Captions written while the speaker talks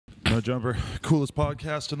No Jumper, coolest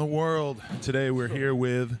podcast in the world. Today we're here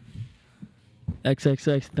with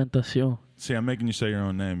Xxxtentacion. See, I'm making you say your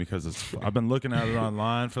own name because I've been looking at it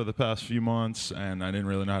online for the past few months and I didn't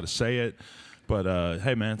really know how to say it. But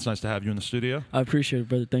hey, man, it's nice to have you in the studio. I appreciate it,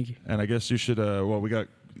 brother. Thank you. And I guess you should, well, we got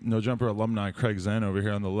No Jumper alumni Craig Zen over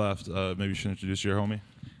here on the left. Maybe you should introduce your homie.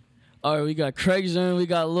 All right, we got Craig Zen, we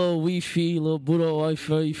got Lil Weefy, Lil Buddha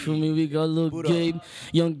Wi-Fi, you feel me? We got Lil Gabe,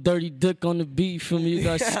 Young Dirty Dick on the beat, you feel me? You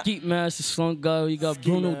got Skeet Master, Slunk Guy, we got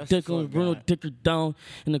Bruno Dicker down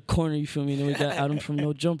in the corner, you feel me? And then we got Adam from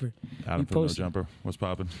No Jumper. Adam from No Jumper, what's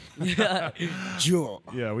poppin'? Yeah,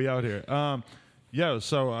 we out here. Yeah,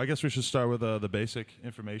 so I guess we should start with the basic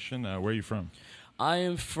information. Where are you from? I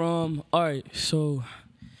am from, all right, so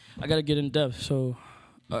I got to get in depth. So,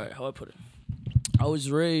 all right, how I put it? I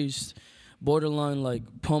was raised borderline like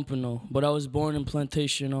Pompano, but I was born in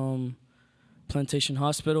Plantation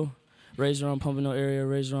Hospital, raised around Pompano area,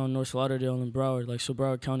 raised around North Lauderdale and Broward. Like, so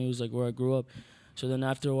Broward County was like where I grew up. So then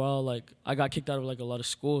after a while, like I got kicked out of like a lot of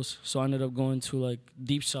schools. So I ended up going to like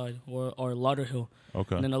Deepside or Lauderhill.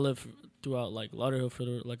 Okay. And then I lived throughout like Lauderhill for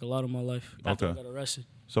like a lot of my life after I got arrested.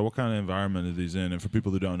 So what kind of environment is he's in? And for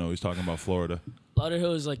people who don't know, he's talking about Florida.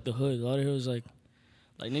 Lauderhill is like the hood. Lauderhill is like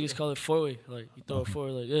niggas call it four-way. Like you throw a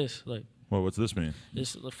four-way like this. Like well, what's this mean?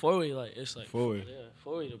 It's the four-way. Like it's like four-way. Yeah,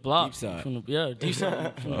 four-way. The block. Deep side. From the deep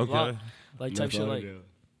side from the block. Like type shit like.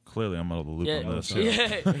 Clearly, I'm out of the loop on this.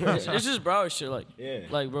 It's just Broward shit. Like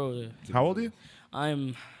like bro. Yeah. How old are you?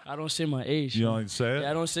 I don't say my age. You don't like to say it?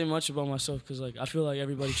 Yeah, I don't say much about myself because like I feel like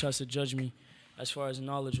everybody tries to judge me as far as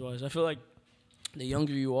knowledge-wise. I feel like the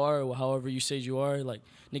younger you are, or however you say you are, like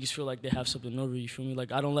niggas feel like they have something over you. Feel me?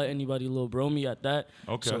 Like I don't let anybody little bro me at that.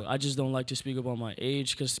 Okay. So I just don't like to speak about my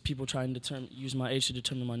age because people try and use my age to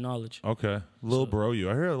determine my knowledge. Okay. Lil bro you.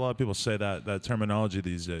 I hear a lot of people say that terminology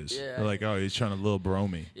these days. Yeah. They're like, oh, he's trying to lil bro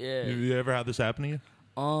me. Yeah. You ever had this happen to you?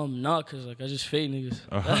 Nah, cause like I just fade niggas.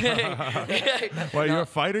 Well, you're a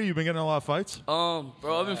fighter? You've been getting in a lot of fights? Bro,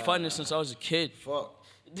 I've been fighting since I was a kid. Fuck.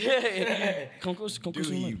 Come close,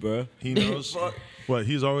 bro. He knows. What?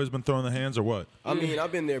 He's always been throwing the hands, or what? I mean,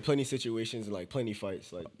 I've been there plenty situations and like plenty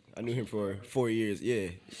fights. Like I knew him for 4 years. Yeah,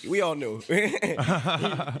 we all know.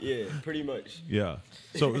 Yeah, pretty much. Yeah.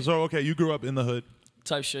 So okay, you grew up in the hood.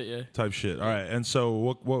 Type shit, yeah. Type shit. All right. And so,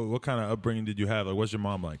 what kind of upbringing did you have? Like, what's your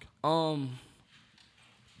mom like?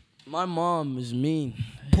 My mom is mean.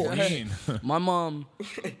 Mean. My mom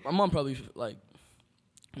probably like.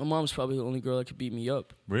 My mom's probably the only girl that could beat me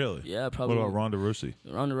up. Really? Yeah, probably. What about Ronda Rousey?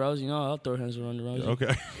 Ronda Rousey? No, I'll throw hands with Ronda Rousey.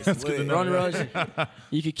 Okay. That's good to know. Ronda Rousey.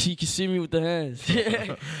 You can see me with the hands.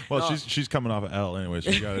 Well, no. she's coming off of L anyway,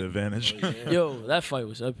 so you got an advantage. Yo, that fight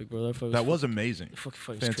was epic, bro. That was amazing. The fucking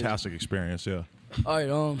fight was fantastic experience, yeah. All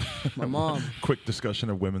right, my mom. Quick discussion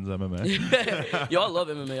of women's MMA. Yo, I love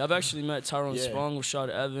MMA. I've actually met Tyrone Spong, Rashad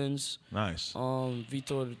Evans. Nice.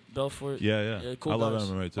 Vitor Belfort. Yeah, cool I guys.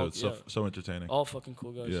 love MMA too. It's so entertaining. All fucking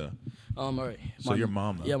cool guys. Yeah. All right. So your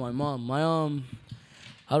mom, though. Yeah, my mom.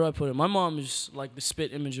 How do I put it? My mom is like the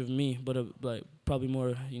spit image of me, but like probably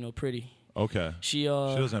more, pretty. Okay. She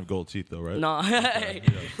doesn't have gold teeth though, right? Nah.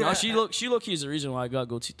 Nah, she low-key is the reason why I got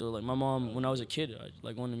gold teeth though. Like my mom, when I was a kid,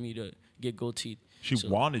 wanted me to get gold teeth. She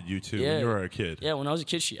wanted you to when you were a kid. Yeah, when I was a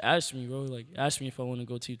kid, she asked me, bro. Like, asked me if I want to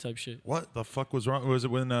go teeth type shit. What the fuck was wrong? Was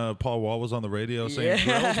it when Paul Wall was on the radio saying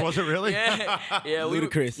girls? Was it really? Yeah.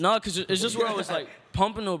 Ludicrous. Nah, cause it's just where I was like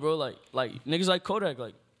pumping though, bro. Like niggas like Kodak,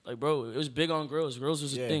 like bro. It was big on girls. Girls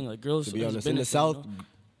was a thing. Like girls. To be honest, in the South.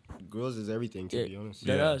 Girls is everything, to be honest.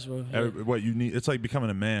 Ass, bro. What you need? It's like becoming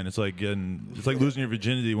a man. It's like losing your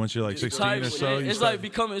virginity once you're like 16 or so. It's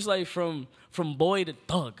like from boy to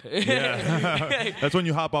thug. Yeah, that's when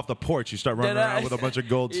you hop off the porch. You start running around with a bunch of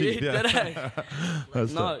gold teeth. Yeah,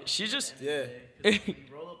 she just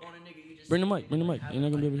roll up on a nigga. You just bring the mic. You're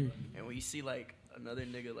not gonna be able to hear. And when you see like another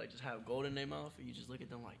nigga like just have gold in their mouth, and you just look at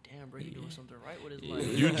them like, damn, bro, he doing something right with his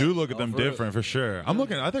life. You do look at them different for sure.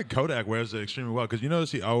 I think Kodak wears it extremely well because you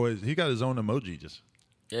notice he got his own emoji just.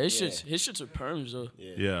 Yeah, his shits are perms though.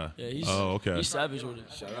 Yeah. He's savage with it.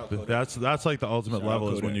 Shout out Kodak. That's like the ultimate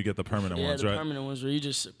level is when you get the permanent ones, right? Yeah, the permanent ones where you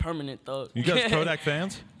just permanent thug. You guys Kodak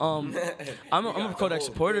fans? I'm a Kodak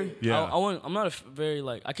supporter. Yeah. I'm not a very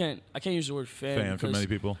like I can't use the word fan for many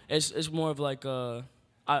people. It's more of like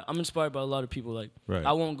I'm inspired by a lot of people. Like,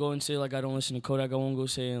 I won't go and say like I don't listen to Kodak. I won't go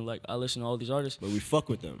saying like I listen to all these artists. But we fuck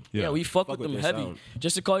with them. Yeah, we fuck with them heavy. Sound.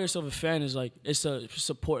 Just to call yourself a fan is like it's a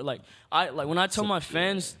support. Like when I tell my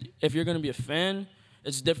fans, if you're gonna be a fan,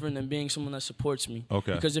 it's different than being someone that supports me.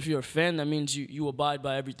 Okay. Because if you're a fan, that means you abide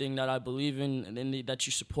by everything that I believe in, and then that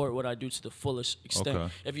you support what I do to the fullest extent.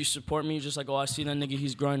 Okay. If you support me, just like, oh, I see that nigga,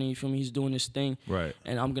 he's grinding, you feel me, he's doing his thing. Right.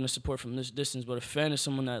 And I'm going to support from this distance. But a fan is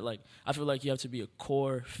someone that, like, I feel like you have to be a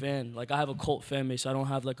core fan. Like, I have a cult fan base. I don't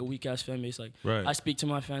have, like, a weak-ass fan base. Like, right. I speak to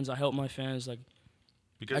my fans. I help my fans. Like,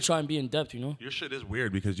 because I try and be in depth, you know? Your shit is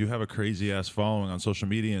weird because you have a crazy-ass following on social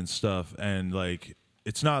media and stuff, and, like,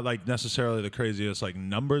 it's not, like, necessarily the craziest, like,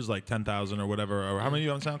 numbers, like 10,000 or whatever. Or how many are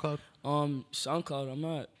you on SoundCloud? SoundCloud, I'm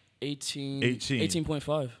at 18. 18.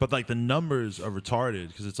 18.5. But, like, the numbers are retarded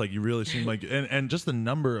because it's like you really seem like... And just the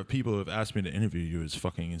number of people who have asked me to interview you is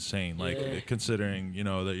fucking insane. Like, considering, you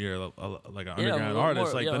know, that you're, like, an underground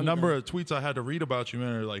artist. Like, the number of tweets I had to read about you,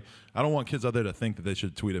 man, are like... I don't want kids out there to think that they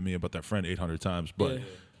should tweet at me about their friend 800 times. But,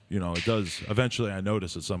 you know, it does... Eventually, I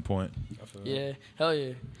notice at some point. Yeah, hell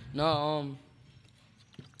yeah. No,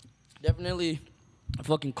 definitely a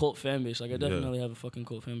fucking cult fan base. Like, I definitely have a fucking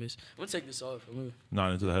cult fan base. I'm gonna take this off.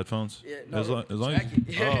 Not into the headphones? Yeah, no. As long as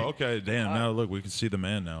oh, okay. Damn, now look, we can see the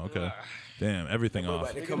man now. Okay. Damn, everything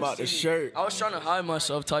off. They come out the shirt. I was trying to hide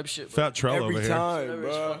myself type shit. Fat Trell over Every here. time,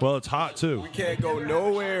 bro. Well, it's hot, too. We can't go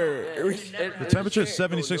nowhere. The temperature is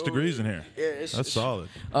 76 degrees in here. Yeah, That's solid.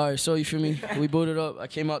 All right, so you feel me? We booted up. I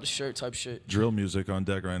came out the shirt type shit. Drill music on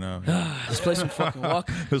deck right now. Let's play some fucking walk.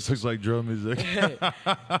 This looks like drill music.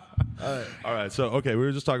 All right, so, okay, we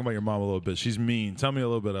were just talking about your mom a little bit. She's mean. Tell me a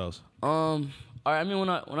little bit else. All right, I mean, when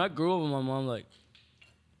I grew up with my mom, like,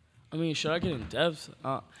 I mean, should I get in depth?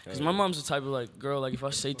 Because my mom's the type of, like, girl, like, if I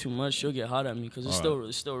say too much, she'll get hot at me. Because it's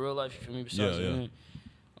still real life, you feel me? Besides, yeah.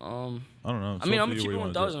 I don't know. I mean, I'm going to keep it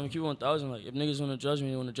 1,000. I'm going to keep it 1,000. Like, if niggas want to judge me,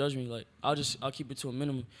 they want to judge me. Like, I'll keep it to a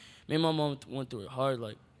minimum. Me and my mom went through it hard.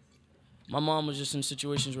 Like, my mom was just in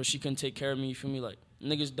situations where she couldn't take care of me, you feel me? Like,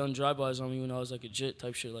 niggas done drive-bys on me when I was, like, a jit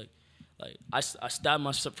type shit. Like I stabbed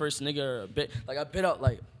my first nigga a bit. Like, I bit out,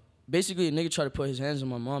 like, basically a nigga tried to put his hands on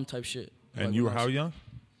my mom type shit. And like, you were how young?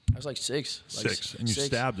 I was like 6. And you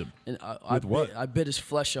stabbed him? And with what? I bit his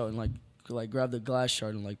flesh out and like grabbed the glass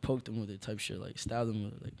shard and like poked him with it type shit. Like stabbed him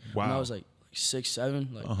with it. Like, wow. When I was like 6, 7.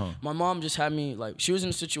 Like my mom just had me, like, she was in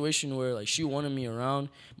a situation where like she wanted me around,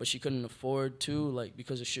 but she couldn't afford to, like,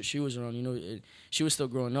 because of shit she was around. You know, she was still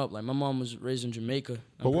growing up. Like, my mom was raised in Jamaica.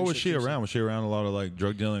 But what was she around? Was she around a lot of like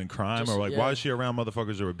drug dealing and crime, or like why is she around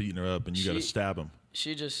motherfuckers that were beating her up and you got to stab them?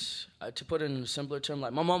 She just, to put it in a simpler term,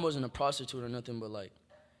 like, my mom wasn't a prostitute or nothing, but like,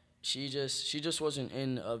 she just wasn't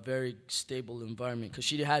in a very stable environment because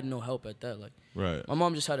she had no help at that. Like, right. My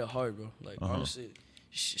mom just had it hard, bro. Like, honestly.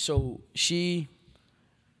 So she,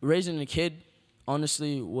 raising a kid,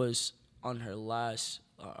 honestly, was on her last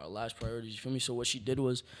priorities. You feel me? So what she did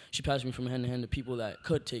was she passed me from hand to hand to people that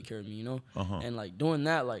could take care of me, you know? And like doing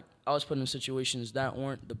that, like, I was put in situations that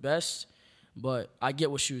weren't the best, but I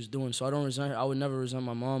get what she was doing. So I don't resent her. I would never resent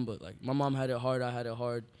my mom, but like, my mom had it hard, I had it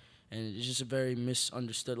hard. And it's just a very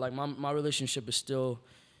misunderstood. Like, my relationship is still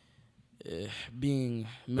being...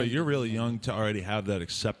 But you're really young to already have that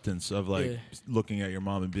acceptance of, like, looking at your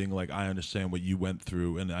mom and being like, I understand what you went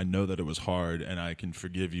through, and I know that it was hard, and I can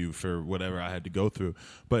forgive you for whatever I had to go through.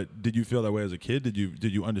 But did you feel that way as a kid? Did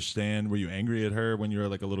you understand? Were you angry at her when you were,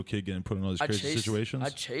 like, a little kid getting put in all these crazy situations?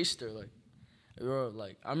 I chased her, like...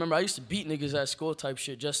 Like, I remember I used to beat niggas at school type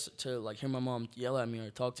shit just to, like, hear my mom yell at me or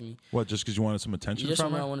talk to me. What, just because you wanted some attention from her?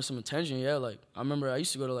 Just when I wanted some attention, yeah. Like, I remember I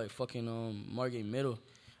used to go to, like, fucking Margate Middle.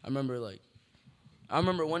 I remember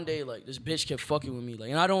one day, like, this bitch kept fucking with me. Like,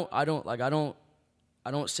 and I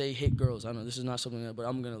don't say hit girls. I know this is not something that, but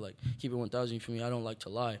I'm going to, like, keep it 1,000 for me. I don't like to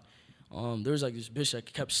lie. There was, like, this bitch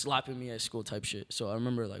that kept slapping me at school type shit. So I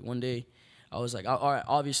remember, like, one day, I was like, all right,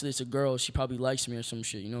 obviously it's a girl. She probably likes me or some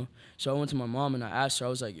shit, you know? So I went to my mom and I asked her, I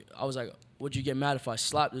was like, would you get mad if I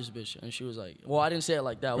slapped this bitch? And she was like, well, I didn't say it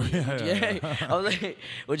like that. I was like,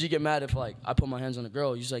 would you get mad if, like, I put my hands on a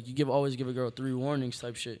girl? She's like, always give a girl 3 warnings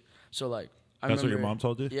type shit. So, like, That's what your mom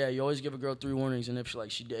told you? Yeah, you always give a girl 3 warnings, and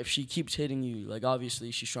if she keeps hitting you, like,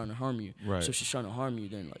 obviously she's trying to harm you. Right. So if she's trying to harm you,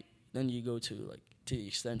 then you go to the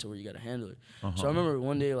extent to where you gotta handle it. So I remember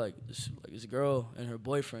one day, like this girl and her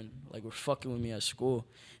boyfriend, like, were fucking with me at school,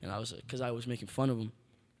 and I was, cause I was making fun of them,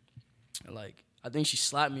 and, like, I think she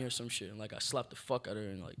slapped me or some shit, and, like, I slapped the fuck out of her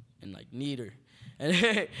and kneed her,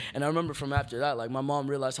 and I remember from after that, like, my mom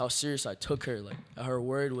realized how serious I took her. Like, her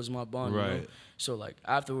word was my bond. Right. You know? So, like,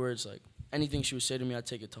 afterwards, like, anything she would say to me, I'd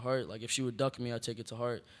take it to heart. Like, if she would duck me, I'd take it to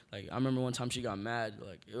heart. Like, I remember one time she got mad,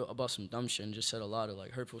 like, about some dumb shit and just said a lot of,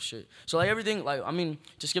 like, hurtful shit. So, like, everything, like, I mean,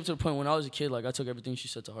 to skip to the point, when I was a kid, like, I took everything she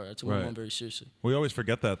said to heart. I took my mom very seriously. We always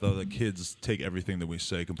forget that, though, that kids take everything that we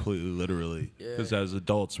say completely literally. Because as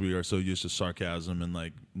adults, we are so used to sarcasm and,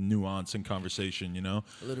 like, nuance in conversation, you know?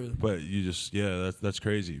 Literally. But you just, that's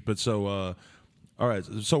crazy. But so, all right,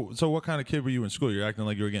 so what kind of kid were you in school? You're acting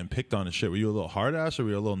like you were getting picked on and shit. Were you a little hard ass or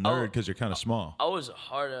were you a little nerd because you're kind of small? I was a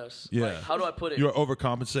hard ass. Yeah. Like, how do I put it? You were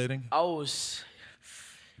overcompensating? I was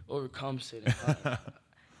overcompensating.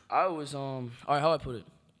 I was all right, how do I put it?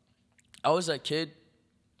 I was that kid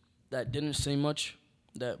that didn't say much,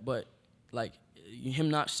 but like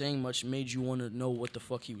him not saying much made you want to know what the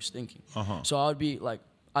fuck he was thinking. So I'd be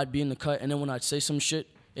in the cut, and then when I'd say some shit,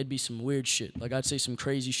 it'd be some weird shit. Like, I'd say some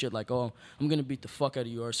crazy shit like, oh, I'm going to beat the fuck out of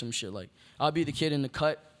you or some shit. Like, I'd be the kid in the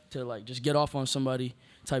cut to, like, just get off on somebody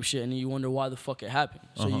type shit, and then you wonder why the fuck it happened.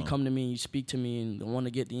 So you come to me, you speak to me, and want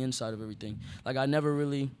to get the inside of everything. Like, I never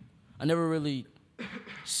really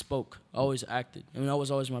spoke. I always acted. I mean, that was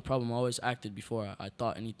always my problem. I always acted before I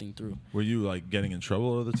thought anything through. Were you, like, getting in trouble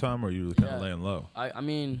all the time, or were you kind of laying low? I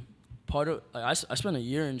mean, part of, like, I spent a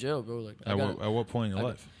year in jail, bro. Like, at what point in your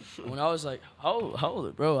life? When I was like, how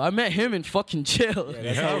old, bro? I met him in fucking jail.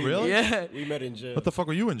 Yeah, really? Yeah. We met in jail. What the fuck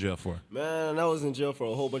were you in jail for? Man, I was in jail for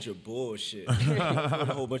a whole bunch of bullshit. A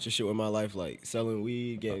whole bunch of shit with my life, like selling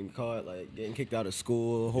weed, getting caught, like getting kicked out of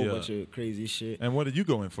school, a whole bunch of crazy shit. And what did you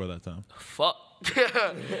go in for that time? Fuck.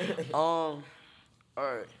 All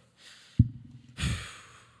right.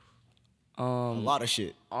 A lot of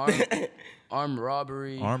shit. Armed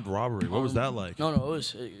robbery. Armed robbery. What was that like? No,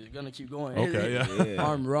 it's gonna keep going. Okay, yeah.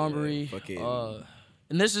 Armed robbery.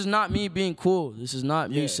 And this is not me being cool. This is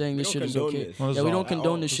not me saying this shit is okay. This. Well, we don't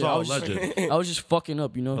condone this shit. I was just fucking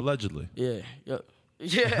up, you know? Allegedly. Yeah.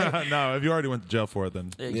 No, if you already went to jail for it,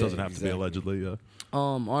 then it doesn't have to be allegedly,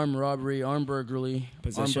 armed robbery, armed burglary,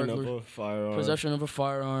 possession of a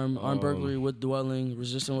firearm, armed burglary with dwelling,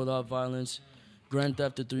 resisting without violence, grand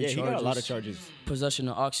theft of 3 charges. Yeah, he got a lot of charges. Possession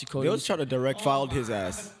of oxycodone. They was trying to direct filed his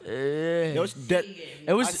ass. I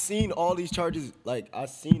seen all these charges. Like, I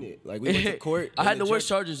seen it. Like, we went to court. I had the worst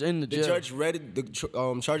charges in the jail. The judge read the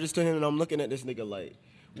charges to him, and I'm looking at this nigga like,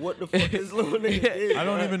 what the fuck this little nigga did? I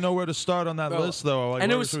don't even know where to start on that list, though. Like,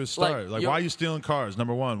 where should we start? Like, why are you stealing cars?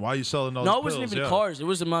 Number one, why are you selling all these pills? No, it wasn't even cars. It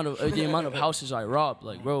was the amount of houses I robbed.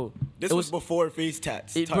 Like, bro. This was before face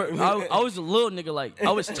tats. I was a little nigga. Like, I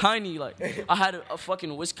was tiny. Like, I had a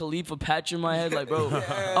fucking Wiz Khalifa patch in my head. Like, bro,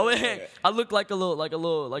 I looked like a little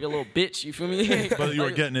bitch. You feel me? But you were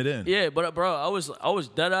getting it in. Yeah, but bro, I was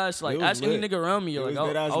dead ass. Like, ask any nigga around me. Like,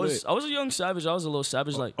 I was a young savage. I was a little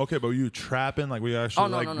savage. Like, okay, but were you trapping? Like, were you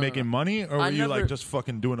actually making money, or were you like just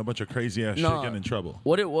fucking doing a bunch of crazy ass shit, getting in trouble?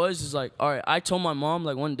 What it was is like, all right, I told my mom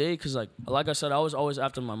like one day, cause like I said, I was always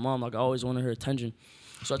after my mom. Like, I always wanted her attention.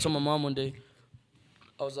 So I told my mom one day,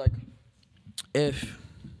 I was like, if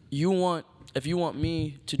you want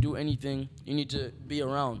me to do anything, you need to be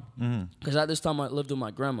around. Because at this time I lived with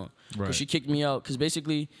my grandma. Because she kicked me out. Because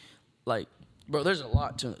basically, like, bro, there's a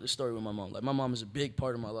lot to the story with my mom. Like, my mom is a big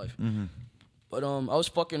part of my life. But I was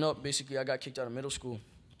fucking up. Basically, I got kicked out of middle school.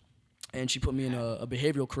 And she put me in a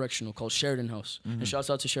behavioral correctional called Sheridan House. And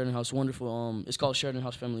shouts out to Sheridan House, wonderful. It's called Sheridan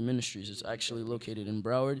House Family Ministries. It's actually located in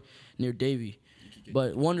Broward, near Davie.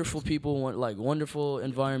 But wonderful people, like wonderful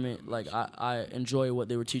environment. Like I enjoy what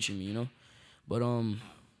they were teaching me, you know. But how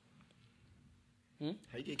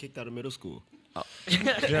you get kicked out of middle school?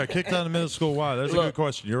 Yeah, kicked out of middle school. Why? That's a good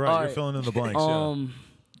question. You're right. You're filling in the blanks.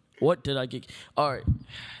 What did I get? All right,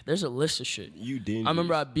 there's a list of shit. You did. I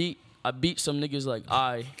remember I beat some niggas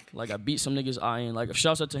I beat some niggas and like,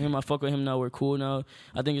 shouts out to him. I fuck with him now. We're cool now.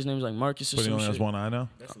 I think his name's like Marcus or something. But he only has one eye now?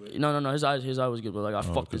 No. His eye was good, but like I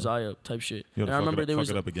fucked his eye up type shit. You and I remember fuck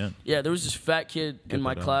it up again. Yeah, there was this fat kid in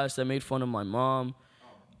my class that made fun of my mom.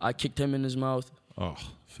 I kicked him in his mouth. Oh,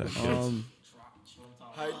 fat kid.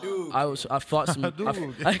 I fought some.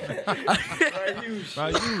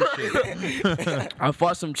 I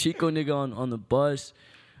fought some Chico nigga on the bus.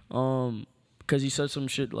 Because he said some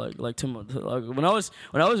shit like to my, like when I was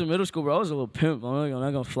in middle school, bro, I was a little pimp. I'm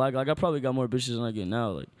not gonna flag. Like, I probably got more bitches than I get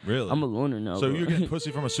now. Like, really, I'm a loner now. So bro. you were getting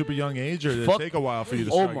pussy from a super young age, or did it take a while for you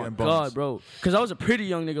to start getting bumps? Oh my god, bro. Because I was a pretty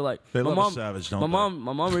young nigga. Like, they my love mom, a savage, don't my they?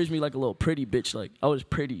 mom raised me like a little pretty bitch. Like, I was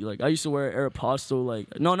pretty. Like, I used to wear Aeropostale.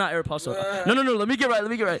 Like, no, not Aeropostale. No. Let me get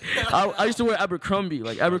right. I used to wear Abercrombie,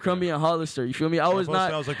 like Abercrombie and Hollister. You feel me? I was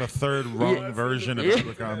not. That was like the third wrong version of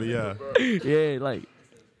Abercrombie. Yeah. Yeah, like.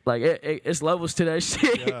 Like it's levels to that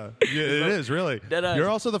shit. Yeah, it is really. You're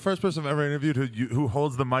also the first person I've ever interviewed who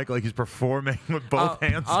holds the mic like he's performing with both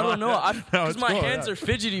hands. I don't know. Because my cool, hands are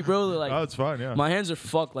fidgety, bro. Like, oh, it's fine. Yeah. My hands are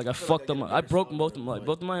fucked. Like I fucked them. I broke both of them. Like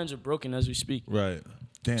both of my hands are broken as we speak. Right.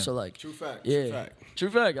 Damn. So like. True fact. Yeah. True fact. True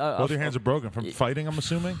fact. Both your hands are broken from fighting, I'm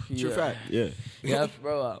assuming. True fact. Yeah. Yeah,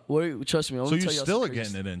 bro. Trust me. So you're still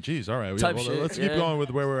getting it in. Jeez. All right. Type shit, Let's keep going with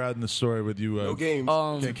where we're at in the story with you. No games.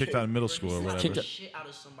 Getting kicked out of middle school or whatever. Shit out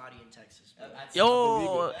of somebody in Texas.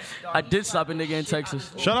 Yo, I did stop a nigga in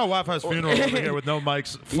Texas. Shout out Wi-Fi's funeral over here with no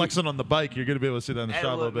mics, flexing on the bike. You're gonna be able to see that in the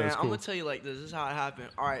shot a little bit. Man, It's cool. I'm gonna tell you like this. This is how it happened.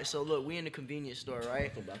 All right, so look, we in the convenience store,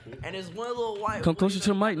 right? And there's one little white. Come closer to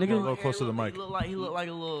the mic, nigga. A little closer to the mic. He looked like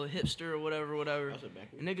a little hipster or whatever.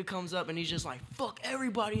 And nigga comes up and he's just like, "Fuck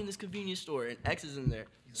everybody in this convenience store," and X is in there.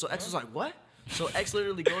 So X was like, "What?" So X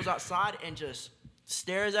literally goes outside and just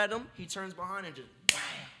stares at him. He turns behind and just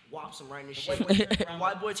whops him right in his shit. And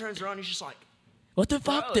white boy turns around. He's just like, What the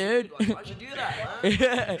fuck, dude? Like, why'd you do that,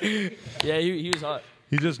 man? Yeah, he was hot.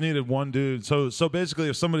 He just needed one dude. So basically,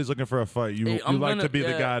 if somebody's looking for a fight, you like to be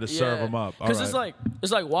the guy to serve them up. Because it's like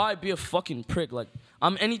why be a fucking prick? Like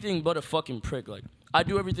I'm anything but a fucking prick. Like I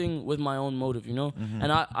do everything with my own motive, you know. Mm-hmm.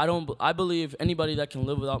 And I believe anybody that can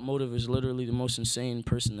live without motive is literally the most insane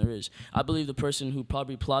person there is. I believe the person who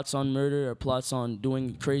probably plots on murder or plots on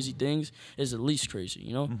doing crazy things is the least crazy,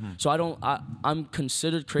 you know. Mm-hmm. So I'm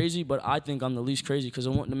considered crazy, but I think I'm the least crazy because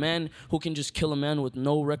the man who can just kill a man with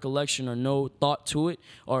no recollection or no thought to it,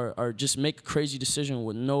 or just make a crazy decision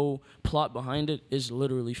with no plot behind it is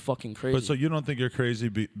literally fucking crazy. But so you don't think you're crazy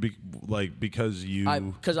because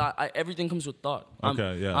you? Because I everything comes with thought.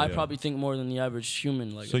 I probably think more than the average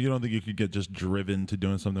human. Like, so you don't think you could get just driven to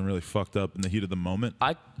doing something really fucked up in the heat of the moment?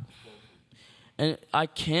 I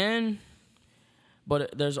can,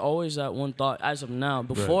 but there's always that one thought. As of now,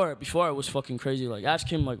 before I was fucking crazy. Like ask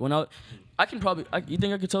him. Like when I can probably. You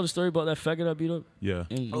think I could tell the story about that faggot I beat up? Yeah.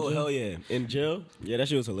 Oh hell yeah! In jail? Yeah, that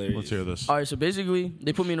shit was hilarious. Let's hear this. All right, so basically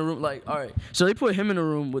they put me in a room. Like, all right, so they put him in a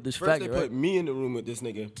room with this First faggot. they right? put me in the room with this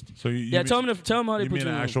nigga. So tell him how they you put mean you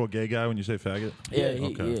an in. actual gay guy when you say faggot? Yeah,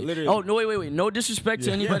 Okay. Literally. Oh no, wait. No disrespect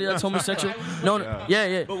to anybody that's homosexual. No,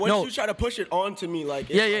 yeah. But once you try to push it onto me, like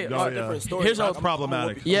it's a different story. Here's how I'm it's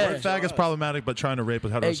problematic. Yeah. The word faggot's problematic, but trying to rape a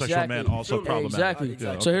heterosexual man also problematic. Exactly.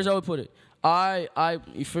 Yeah, So here's how I would put it.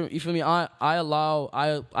 You feel me? I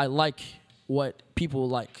like what people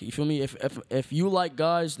like. You feel me? If you like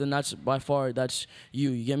guys, then that's by far that's you.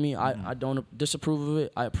 You get me? I don't disapprove of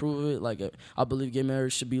it. I approve of it. Like I believe gay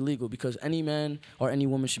marriage should be legal because any man or any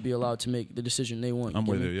woman should be allowed to make the decision they want. I'm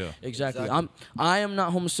with you. Yeah. Exactly. I am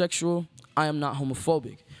not homosexual. I am not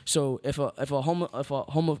homophobic. So if a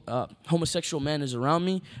homosexual man is around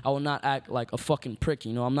me, I will not act like a fucking prick.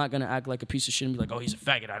 You know, I'm not gonna act like a piece of shit and be like, oh, he's a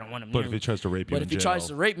faggot. I don't want him. But if he tries to rape you, but if he tries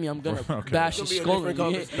to rape me, I'm gonna bash his skull.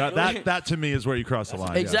 That to me is where you cross the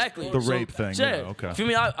line. Exactly. Yeah. The rape thing. Yeah. Okay. Feel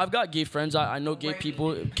me? I've got gay friends. I know gay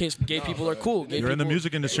people. In case gay people are cool. You're in the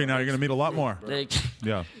music industry now. You're gonna meet a lot more.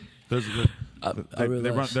 Yeah. They're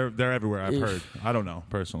everywhere. I've heard. I don't know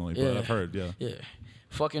personally, but I've heard. Yeah. Yeah.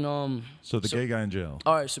 Fucking So the gay guy in jail.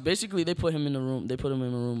 All right. So basically, they put him in the room. They put him in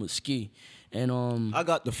a room with Ski, and I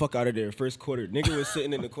got the fuck out of there first quarter. Nigga was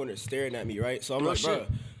sitting in the corner staring at me, right? So I'm like, bro,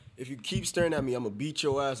 if you keep staring at me, I'm gonna beat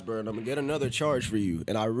your ass, bro, and I'm gonna get another charge for you.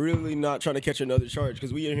 And I really not trying to catch another charge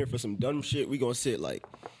because we in here for some dumb shit. We gonna sit like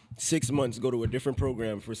 6 months, go to a different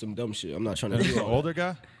program for some dumb shit. I'm not trying to. He's an older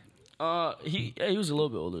guy. He was a little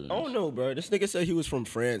bit older than I don't know, bro. This nigga said he was from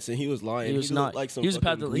France and he was lying. He was not. Like some he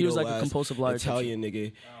was like a compulsive liar. Italian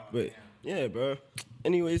nigga. But yeah, bro.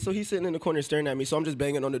 Anyway, so he's sitting in the corner staring at me. So I'm just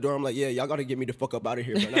banging on the door. I'm like, yeah, y'all gotta get me the fuck up out of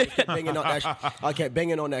here. Bro. And I just kept banging on that shit. I kept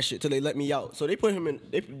banging on that shit till they let me out. So they put him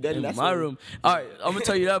in my room. All right, I'm gonna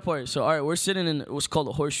tell you that part. So all right, we're sitting in what's called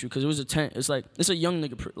a horseshoe because it was a tent. It's a young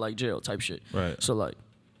nigga like jail type shit. Right. So like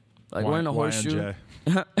we're in a horseshoe.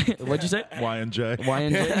 What'd you say? Y&J.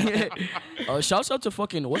 Shouts out to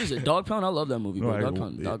fucking, what is it, Dog Pound? I love that movie, bro.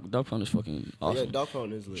 Dog Pound is fucking awesome. Yeah, Dog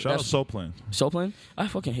Pound is lit. Shout out Soul Plane. Soul Plane? I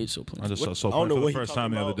fucking hate Soul Plane. I just saw Soul Plane for the first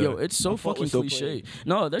time the other day. Yo, it's so fucking cliche.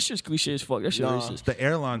 No, that shit's cliche as fuck. That shit racist. The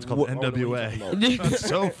airline's called NWA. That's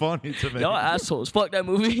so funny to me. Y'all assholes. Fuck that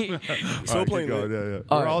movie. Soul Plane. Yeah.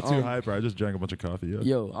 We're all too hyper. I just drank a bunch of coffee. Yeah.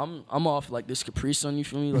 Yo, I'm off like this Capri Sun, you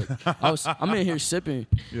feel me? Like I'm in here sipping.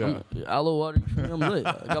 Yeah. Aloe water, you feel me? I'm lit.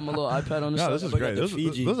 I got my little iPad on the side. No, this is great. This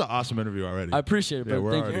is an awesome interview already. I appreciate it,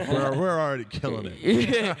 bro. Thank you. We're already killing it.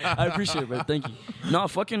 Yeah, I appreciate it, bro. Thank you. No,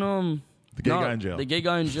 fucking the gay guy in jail. The gay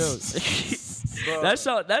guy in jail.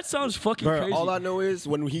 That sounds fucking crazy. All I know is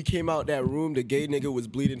when he came out that room, the gay nigga was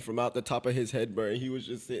bleeding from out the top of his head, bro. And he was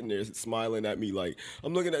just sitting there smiling at me like,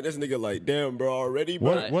 I'm looking at this nigga like, damn, bro, already,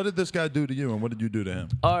 bro. What did this guy do to you, and what did you do to him?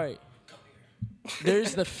 All right.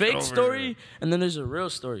 There's the fake story, and then there's a real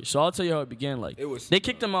story. So I'll tell you how it began. Like, they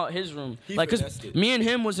kicked him out his room. Like, because me and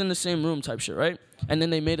him was in the same room type shit, right? And then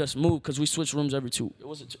they made us move because we switched rooms every 2.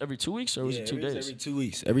 Was it every 2 weeks or was it 2 days? Every 2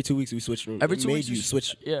 weeks. Every 2 weeks we switched rooms. Every 2 weeks you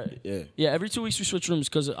switch. Yeah. Every 2 weeks we switched rooms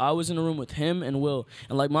because I was in a room with him and Will,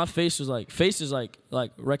 and like my face is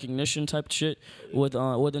like recognition type shit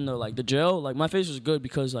within the jail. Like my face was good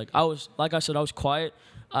because like I was quiet.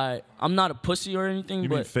 I'm not a pussy or anything. You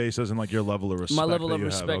but mean face as in like your level of respect? My level of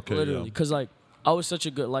respect, okay, literally, because like I was such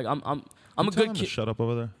a good I'm a good kid. Shut up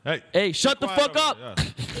over there. Hey, shut the fuck up.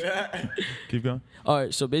 Yeah. Keep going. All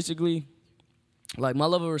right, so basically, like my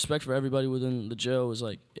level of respect for everybody within the jail was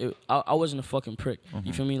like I wasn't a fucking prick.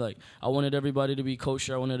 You feel me? Like I wanted everybody to be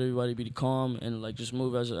kosher. I wanted everybody to be calm and like just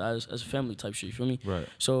move as a family type shit. You feel me? Right.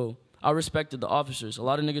 So I respected the officers. A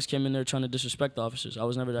lot of niggas came in there trying to disrespect the officers. I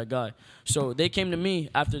was never that guy. So they came to me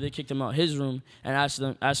after they kicked him out his room and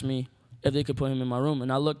asked me if they could put him in my room.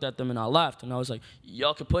 And I looked at them and I laughed. And I was like,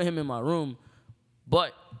 y'all could put him in my room,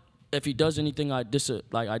 but if he does anything I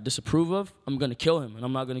disapprove of, I'm gonna kill him and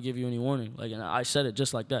I'm not gonna give you any warning. Like, and I said it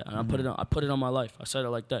just like that. And I put it on my life. I said it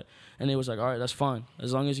like that. And they was like, all right, that's fine.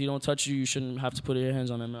 As long as he don't touch you, you shouldn't have to put your hands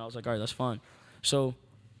on him. And I was like, all right, that's fine. So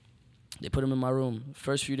they put him in my room.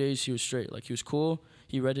 First few days, he was straight. Like, he was cool.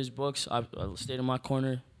 He read his books. I stayed in my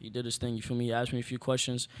corner. He did his thing, you feel me? He asked me a few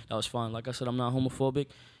questions. That was fine. Like I said, I'm not homophobic.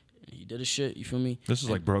 He did his shit, you feel me? This is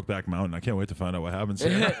like Brokeback Mountain. I can't wait to find out what happens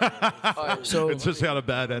here. All right, so it's just got a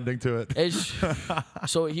bad ending to it.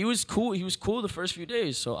 So he was cool. He was cool the first few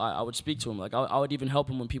days. So I would speak to him. Like I would even help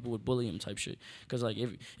him when people would bully him type shit. Because like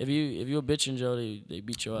if you a bitch in jail, they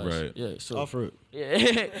beat your ass. Right. Yeah. So offer it.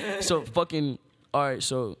 Yeah. So fucking. All right.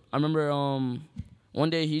 So I remember one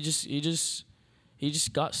day he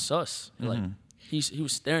just got sus. Like he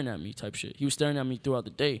was staring at me type shit. He was staring at me throughout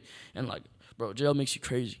the day and like. Bro, jail makes you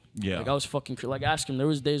crazy. Yeah. Like, I was fucking like, ask him. There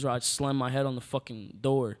was days where I'd slam my head on the fucking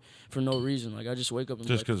door for no reason. Like, I just wake up and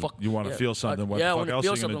just because you want to feel something. What the fuck else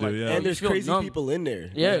are you going to do? And there's crazy people in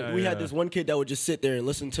there. Yeah. We had this one kid that would just sit there and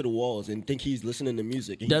listen to the walls and think he's listening to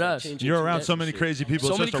music. And Deadass. Like, you're around so many crazy people.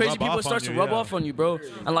 So many crazy people start to rub off on you, bro.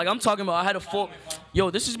 And like, I'm talking about, I had a full.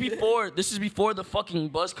 Yo, this is before the fucking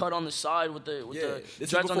buzz cut on the side with the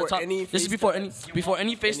dreads on the top. This is before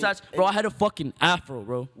any face tats, bro. I had a fucking afro,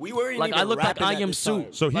 bro. We weren't like, I looked like I Am Sue.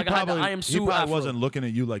 So he like probably wasn't looking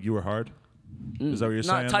at you like you were hard. Is that what you're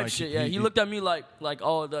saying? Not type shit. Yeah, he looked at me like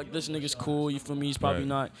oh, this nigga's cool. You feel me? He's probably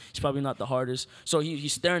not. He's probably not the hardest. So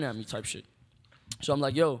he's staring at me type shit. So I'm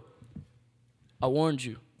like, yo, I warned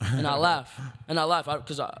you, and I laugh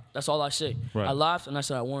because that's all I say. Right. I laughed and I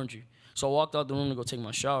said I warned you. So I walked out the room to go take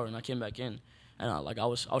my shower, and I came back in. And I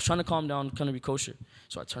was trying to calm down, trying to be kosher.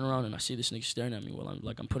 So I turn around and I see this nigga staring at me while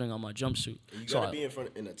I'm putting on my jumpsuit. You gotta be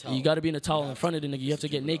in a towel. You gotta be in a towel in front of the nigga. You have to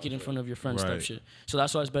get naked in front of your friends type shit. So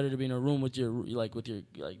that's why it's better to be in a room with your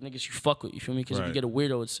niggas you fuck with. You feel me? Because if you get a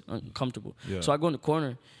weirdo, it's uncomfortable. Yeah. So I go in the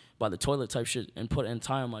corner by the toilet type shit and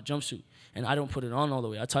tie on my jumpsuit. And I don't put it on all the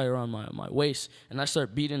way. I tie it around my waist and I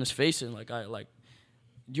start beating his face and do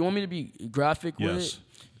you want me to be graphic with it?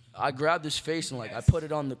 I grabbed his face and I put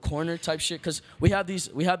it on the corner type shit because we have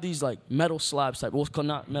these like metal slabs type. Well,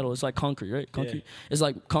 not metal. It's like concrete, right? Concrete. Yeah. It's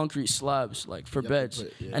like concrete slabs like for beds,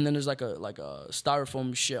 and then there's like a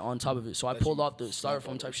styrofoam shit on top of it. So I pulled off the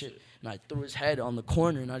styrofoam type shit and I threw his head on the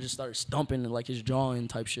corner and I just started stomping like his jaw in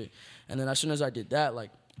type shit. And then as soon as I did that,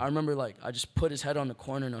 I remember I just put his head on the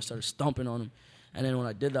corner and I started stomping on him. And then when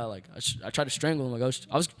I did that, I tried to strangle him.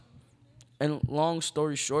 I was. And long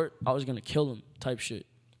story short, I was gonna kill him type shit.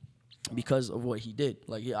 Because of what he did,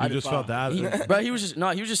 I just felt that, bro. He was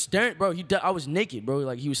just staring, bro. I was naked, bro.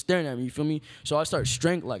 He was staring at me. You feel me? So I start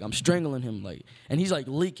I'm strangling him, and he's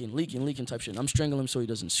leaking type shit. And I'm strangling him so he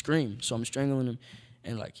doesn't scream. So I'm strangling him,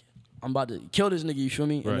 and I'm about to kill this nigga. You feel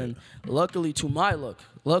me? Right. And then luckily,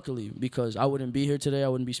 because I wouldn't be here today, I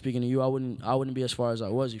wouldn't be speaking to you. I wouldn't be as far as I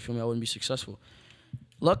was. You feel me? I wouldn't be successful.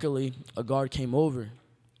 Luckily, a guard came over.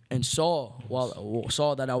 And saw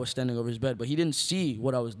that I was standing over his bed, but he didn't see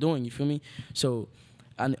what I was doing. You feel me? So,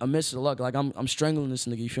 amidst the luck, I'm strangling this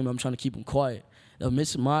nigga. You feel me? I'm trying to keep him quiet.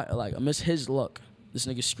 Amidst his luck, this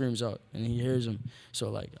nigga screams out, and he hears him.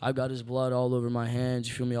 So I got his blood all over my hands.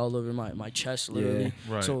 You feel me? All over my chest, literally.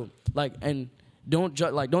 Yeah, right. So and don't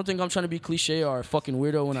think I'm trying to be cliche or a fucking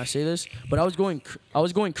weirdo when I say this, but I was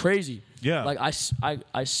going crazy. Yeah.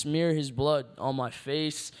 I smear his blood on my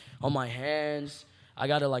face, on my hands. I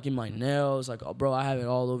got it like in my nails. Like, oh, bro, I have it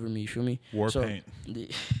all over me. You feel me? War paint.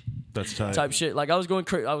 That's tight. Type shit. Like I was going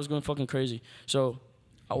fucking crazy. So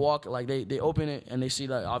I walk, like they open it and they see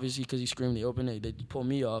that obviously because he screamed, they open it, they pull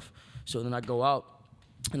me off. So then I go out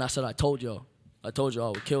and I said, I told y'all I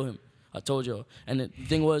would kill him. I told y'all. And the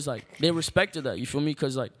thing was, like, they respected that, you feel me?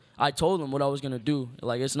 Because, like, I told them what I was going to do.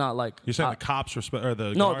 Like, it's not like... You're saying the cops respect, or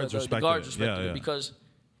the guards respected it? the guards respected it because,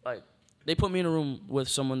 like, they put me in a room with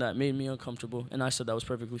someone that made me uncomfortable, and I said that was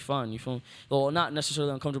perfectly fine, you feel me? Well, not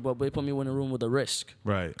necessarily uncomfortable, but they put me in a room with a risk.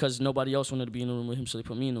 Right. Because nobody else wanted to be in a room with him, so they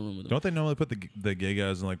put me in a room with him. Don't they normally put the gay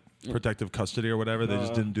guys in, like, protective custody or whatever? They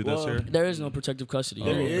just didn't do this here? There is no protective custody.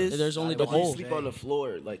 There is. There's only the hole. You sleep on the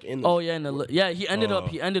floor, like, in the... Oh, yeah, he ended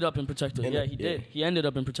up in protective... Yeah, he did. He ended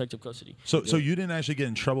up in protective custody. So you didn't actually get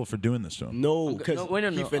in trouble for doing this to him? No, because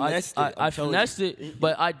he finessed it. I finessed it,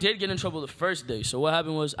 but I did get in trouble the first day. So what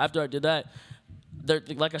happened was, after I did that,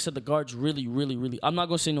 like I said, the guards really, I'm not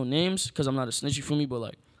going to say no names because I'm not a snitch, you feel me, but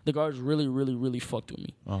like the guards really fucked with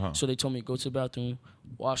me. So they told me, go to the bathroom,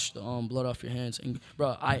 wash the blood off your hands. And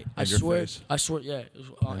bro, I swear, yeah, it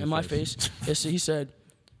was, in my face. He said,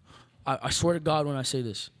 I swear to God when I say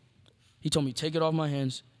this. He told me, take it off my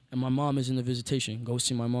hands, and my mom is in the visitation. Go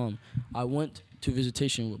see my mom. I went to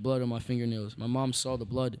visitation with blood on my fingernails. My mom saw the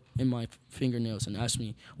blood in my fingernails and asked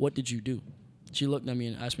me, what did you do? She looked at me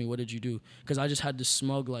and asked me, what did you do? Because I just had this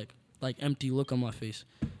smug, like empty look on my face.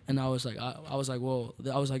 And I was like,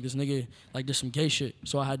 this nigga, like, there's some gay shit.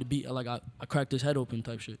 So I had to beat, like, I cracked his head open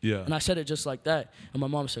type shit. Yeah. And I said it just like that. And my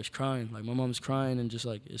mom starts crying. Like, my mom's crying and just,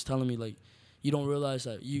 like, is telling me, like, you don't realize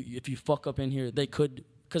that if you fuck up in here, they could,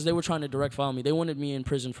 because they were trying to direct file me. They wanted me in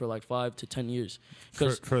prison for, like, 5 to 10 years.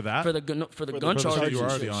 For that? For the gun charges. You were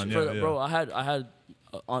already on, Bro, I had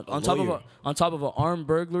on top of an armed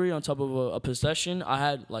burglary, on top of a possession, I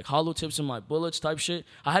had like hollow tips in my bullets type shit.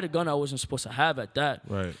 I had a gun I wasn't supposed to have at that.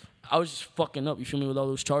 Right. I was just fucking up, you feel me, with all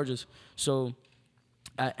those charges. So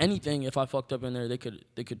at anything, if I fucked up in there, they could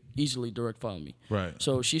easily direct file me. Right.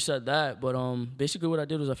 So she said that, but basically what I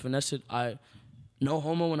did was I finessed it. No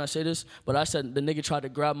homo when I say this, but I said the nigga tried to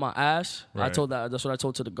grab my ass. Right. That's what I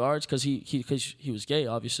told to the guards because he was gay,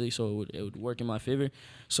 obviously, so it would work in my favor.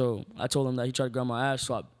 So I told him that he tried to grab my ass,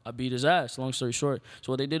 so I beat his ass, long story short.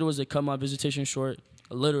 So what they did was they cut my visitation short.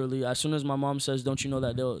 Literally, as soon as my mom says, don't you know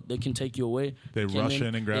that they can take you away? They rush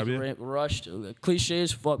in and grab you? Rushed. Cliche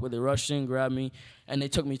as fuck, but they rushed in, grabbed me, and they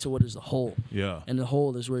took me to what is the hole. Yeah. And the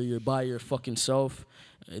hole is where you're by your fucking self.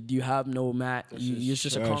 You have no mat. It's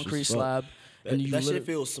just a concrete slab. That shit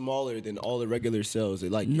feels smaller than all the regular cells.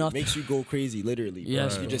 It makes you go crazy, literally. Bro.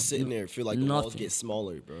 Yes, you're just sitting there, feel like the walls get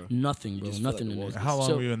smaller, bro. Nothing, bro. Nothing in there. How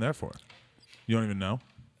long were you in there for? You don't even know?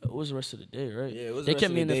 It was the rest of the day, right? Yeah, it was the rest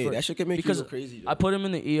of the day. That shit could make you go crazy, though. I put him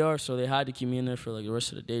in the ER, so they had to keep me in there for like the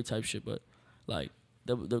rest of the day type shit. But like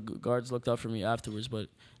the guards looked out for me afterwards. But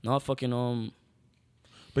not fucking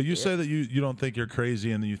But you say that you don't think you're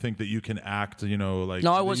crazy and you think that you can act, like...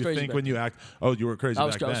 No, I was you crazy think back when you act... Oh, you were crazy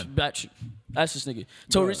back then. I was batshit. That's this nigga.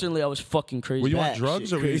 Till recently, I was fucking crazy. Were you on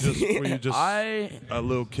drugs or were you just a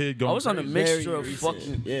little kid going I was on a mixture of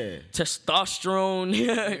fucking testosterone.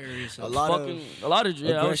 A lot of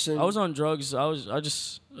aggression. I was on drugs. I was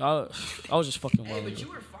just fucking wild. Hey, but you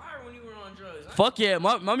were fire when you were on drugs. Fuck yeah,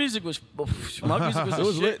 my music was It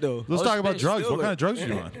was lit, though. Let's talk about drugs. What kind of drugs were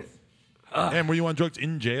you on? And were you on drugs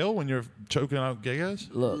in jail when you're choking out gay guys?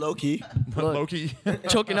 Low key. Low key.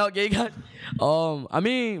 Choking out gay guys. I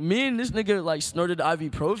mean, me and this nigga like snorted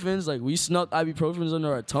ibuprofens. Like we snuck ibuprofens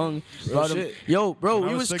under our tongue. Yo, bro,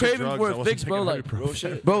 we was craving for a fix, bro. Like,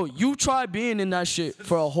 bro, you try being in that shit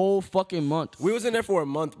for a whole fucking month. We was in there for a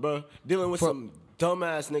month, bro, dealing with some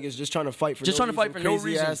dumbass niggas just trying to fight for no reason.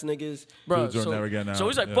 Crazy ass niggas. Bro, so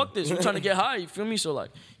he's like, fuck this. We're trying to get high. You feel me? So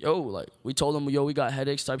like, we told him, we got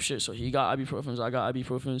headaches type shit. So he got ibuprofens. I got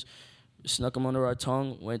ibuprofens. Snuck them under our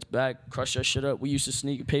tongue. Went back. Crushed that shit up. We used to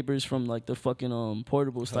sneak papers from like the fucking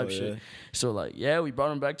portables type shit. So like, we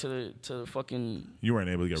brought him back to the fucking. You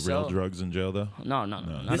weren't able to get real drugs in jail though. No.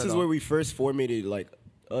 This is where we first formatted like.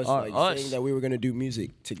 Us saying that we were gonna do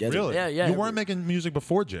music together. Really? Yeah. You weren't making music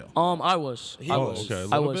before jail. I was. Okay. A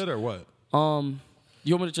little bit or what?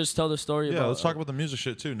 You want me to just tell the story? Yeah, about, let's talk about the music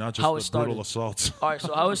shit too, not just the brutal assaults. All right,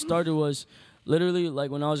 so how it started was literally like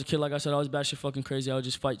when I was a kid. Like I said, I was batshit fucking crazy. I would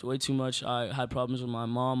just fight way too much. I had problems with my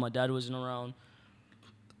mom. My dad wasn't around.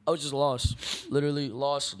 I was just lost, literally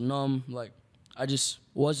lost, numb. Like I just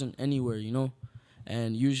wasn't anywhere,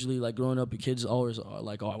 And usually, like, growing up, kids always are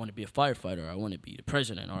like, I want to be a firefighter, or I want to be the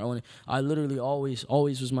president, or I literally always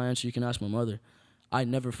was my answer. You can ask my mother. I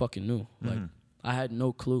never fucking knew. Like, I had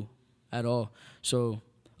no clue at all. So,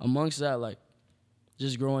 amongst that, like,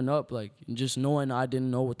 just growing up, like just knowing I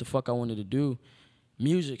didn't know what the fuck I wanted to do,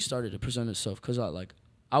 music started to present itself. Cause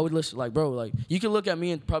I would listen, like, bro, like, you can look at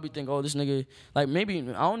me and probably think, oh, this nigga, like, maybe,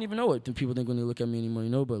 I don't even know what people think when they look at me anymore, you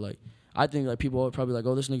know, but, like, I think, like, people are probably like,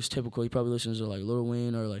 oh, this nigga's typical. He probably listens to, like, Lil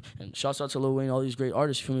Wayne or, like, and shouts out to Lil Wayne, all these great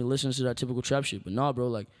artists, you feel me, listens to that typical trap shit. But nah, bro,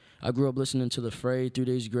 like, I grew up listening to The Fray, 3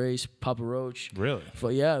 Days Grace, Papa Roach. Really?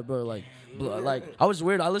 Yeah, bro, like, I was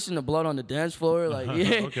weird. I listened to Blood on the Dance Floor. Like,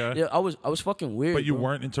 yeah, okay. Yeah, I was fucking weird. But you bro.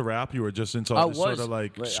 weren't into rap. You were just into all this sort of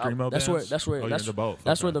like screamo bands.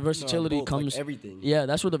 That's where the versatility comes. Like everything. Yeah,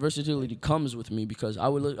 that's where the versatility comes with me because I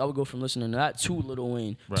would go from listening to that to Lil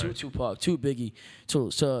Wayne, to Tupac, to Biggie,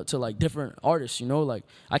 to like different artists. You know, like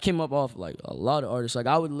I came up off like a lot of artists. Like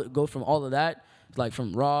I would go from all of that. Like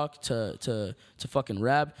from rock to fucking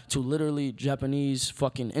rap to literally Japanese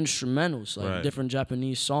fucking instrumentals, like different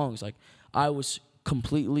Japanese songs. Like I was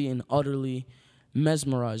completely and utterly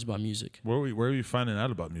mesmerized by music. Where were you finding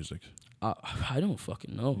out about music? I don't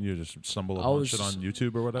fucking know. You just stumbled upon shit on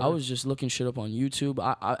YouTube or whatever? I was just looking shit up on YouTube.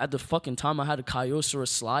 I at the fucking time I had a Kyocera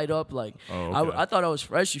slide up. Like I thought I was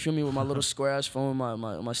fresh, you feel me, with my little square ass phone,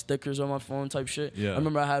 my stickers on my phone type shit. Yeah. I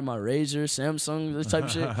remember I had my Razr, Samsung, this type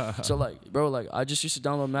shit. So like, bro, like I just used to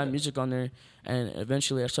download mad music on there, and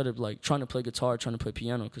eventually I started like trying to play guitar, trying to play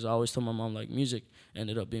piano, because I always told my mom like music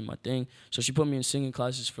ended up being my thing. So she put me in singing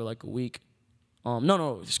classes for like a week.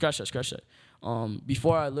 No, scratch that.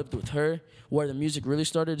 Before I lived with her, where the music really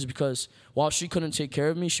started is because while she couldn't take care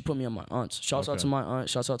of me, she put me on my aunt's. Shouts out to my aunt.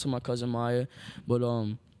 Shouts out to my cousin Maya. But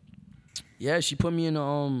yeah, she put me in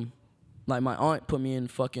like my aunt put me in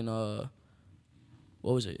fucking what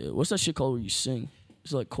was it? What's that shit called where you sing?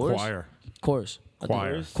 It's like chorus. Chorus.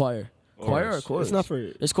 Choir or chorus? It's not for.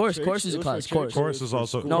 It's chorus. Church. Chorus is a class. Chorus. Chorus is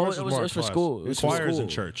also. No, it was for school. It was choir is school. in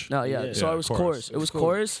church. No, yeah. So it was chorus. It was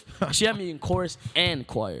chorus. She had me in chorus and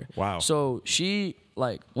choir. Wow. So she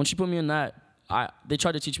like when she put me in that, they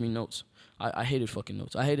tried to teach me notes. I hated fucking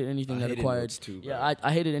notes. I hated anything that acquired. Notes too, bro. Yeah,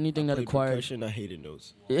 I hated anything that acquired. Percussion, I hated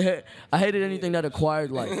notes. Yeah, I hated anything that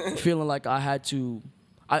acquired like feeling like I had to.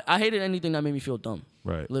 I hated anything that made me feel dumb.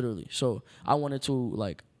 Right. Literally. So I wanted to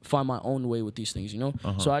like find my own way with these things, you know?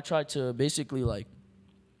 So I tried to basically like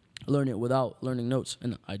learn it without learning notes,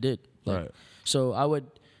 and I did. Like, so I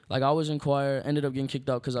was in choir, ended up getting kicked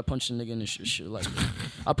out because I punched a nigga in the shit. Like,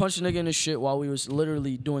 I punched a nigga in the shit while we was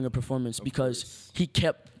literally doing a performance because he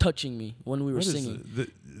kept touching me when we were singing.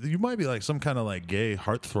 You might be like some kind of like gay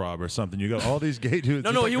heartthrob or something. You got all these gay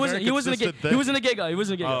dudes. No, he wasn't a gay. He wasn't a gay guy.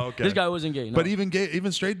 Oh, okay. This guy wasn't gay. No. But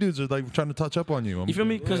even straight dudes are like trying to touch up on you. You feel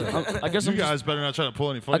me? Because I guess you guys better not try to pull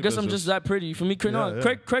any funny. I guess I'm just that pretty. You feel me?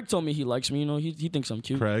 Craig told me he likes me. You know, he thinks I'm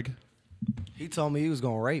cute. Craig. He told me he was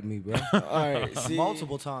gonna rape me, bro. All right, see?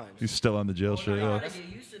 Multiple times. He's still on the jail shit.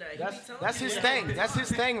 That's his thing. That's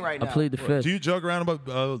his thing right now. I played the fifth. Do you joke around about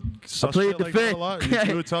I played the fifth. A lot?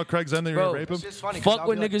 You would tell Craig Zen that you're gonna rape him? Fuck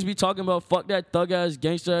what niggas be talking about. Fuck that thug ass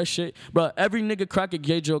gangster ass shit, bro. Every nigga crack a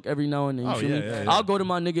gay joke every now and then. You feel me? Yeah. I'll go to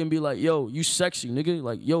my nigga and be like, yo, you sexy, nigga.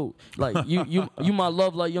 Like, yo, like you my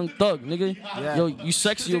love like Young Thug, nigga. Yeah. Yo, you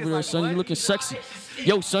sexy over there, son. You looking sexy.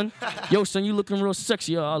 Yo, son, you looking real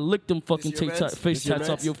sexy. Yo, I lick them fucking face tats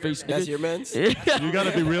off your face, nigga. That's your mans? You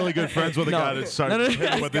gotta be really good friends with a guy that starts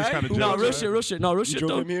with this kind of jokes. No, real shit. No, real shit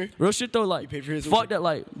though. Real shit though. Like, fuck that.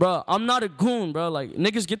 Like, bro, I'm not a goon, bro. Like,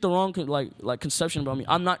 niggas get the wrong like conception about me.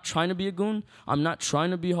 I'm not trying to be a goon. I'm not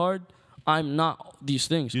trying to be hard. I'm not these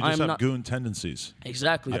things. You just have goon tendencies.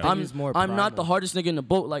 Exactly. I'm not the hardest nigga in the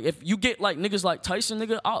boat. Like, if you get like niggas like Tyson,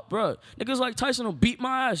 nigga, bro, niggas like Tyson will beat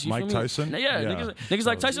my ass. You Mike feel me? Tyson? Yeah. Niggas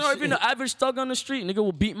like Tyson, or even the average thug on the street, nigga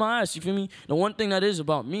will beat my ass. You feel me? The one thing that is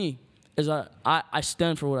about me is I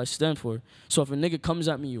stand for what I stand for. So if a nigga comes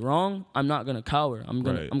at me wrong, I'm not gonna cower. I'm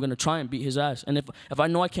gonna try and beat his ass. And if I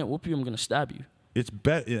know I can't whoop you, I'm gonna stab you. It's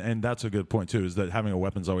and that's a good point too, is that having a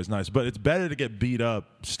weapon's always nice. But it's better to get beat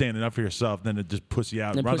up standing up for yourself than to just pussy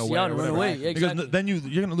out and run away. Yeah, exactly. Because then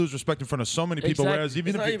you're gonna lose respect in front of so many people. Whereas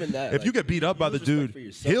if you get beat up by the dude,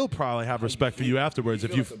 he'll probably have respect for you afterwards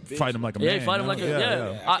if you fight him like a man. Yeah, fight him like a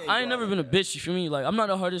yeah. I ain't never been a bitch. You feel me? Like, I'm not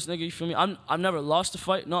the hardest nigga. You feel me? I've never lost a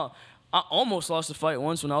fight. No. I almost lost a fight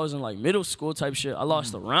once when I was in like middle school type shit. I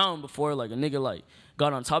lost a round before like a nigga like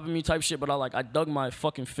got on top of me type shit, but I dug my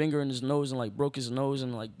fucking finger in his nose and like broke his nose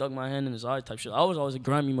and like dug my hand in his eye type shit. I was always a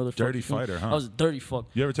grimy motherfucker. Dirty fighter, huh? I was a dirty fuck.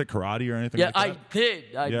 You ever take karate or anything? Yeah, like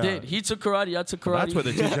that? I did. He took karate. I took karate. That's where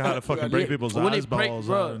they teach you how to fucking break people's eyeballs.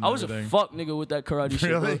 Bro, I was a fuck nigga with that karate shit.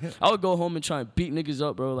 Really? Bro. I would go home and try and beat niggas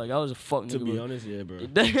up, bro. Like, I was a fuck nigga. To be honest, yeah, bro.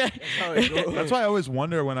 That's why I always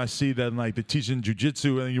wonder when I see that like they're teaching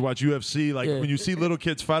jujitsu and you watch UFC, like when you see little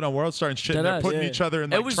kids fight on World Star and shit, and they're putting each other in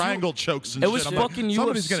like triangle chokes and shit. It was fucking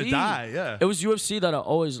somebody's UFC. Gonna die. Yeah. It was UFC that I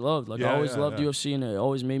always loved. Like I always loved UFC, and it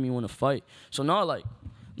always made me want to fight. So now, like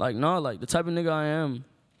the type of nigga I am,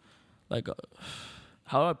 like.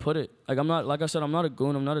 How do I put it? Like I'm not, like I said, I'm not a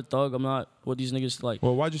goon. I'm not a thug. I'm not what these niggas like.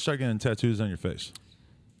 Well, why'd you start getting tattoos on your face?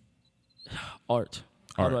 Art.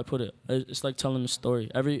 How do I put it? It's like telling a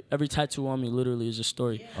story. Every tattoo on me literally is a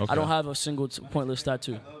story. Okay. I don't have a single pointless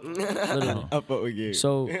tattoo. Literally. I fuck with you.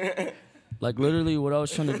 So, like literally, what I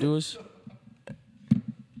was trying to do is,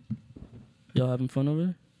 y'all having fun over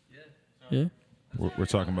there? Yeah. We're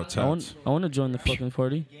talking about tats. I want to join the fucking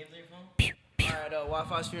party. Alright,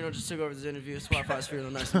 Wi-Fi's funeral just took over this interview. It's Wi-Fi's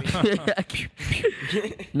funeral. Nice to meet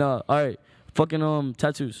you. No, alright. Fucking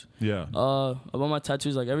tattoos. Yeah. About my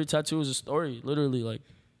tattoos, like every tattoo is a story. Literally, like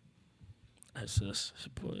that's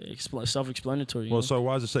self-explanatory. Well, so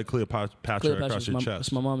why does it say Cleopatra across your chest?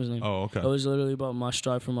 That's my mom's name. Oh, okay. It was literally about my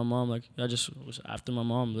strive for my mom. Like I just was after my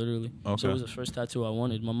mom, literally. Okay. So it was the first tattoo I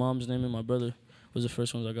wanted. My mom's name and my brother was the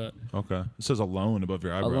first ones I got. Okay. It says alone above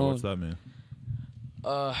your eyebrow. Alone. What's that mean?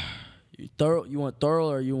 Thorough. You want thorough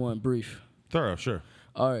or you want brief? Thorough, sure.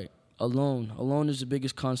 All right. Alone. Alone is the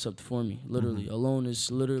biggest concept for me. Literally. Mm-hmm. Alone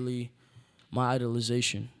is literally my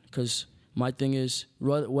idolization. Because my thing is,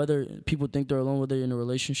 whether people think they're alone, whether you're in a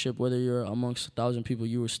relationship, whether you're amongst 1,000 people,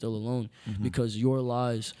 you are still alone. Mm-hmm. Because your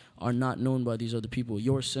lies are not known by these other people.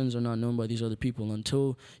 Your sins are not known by these other people.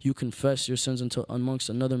 Until you confess your sins amongst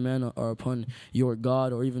another man or upon your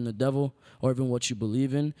God or even the devil or even what you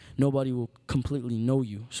believe in, nobody will completely know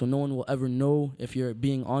you. So no one will ever know if you're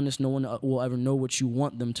being honest. No one will ever know what you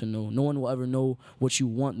want them to know. No one will ever know what you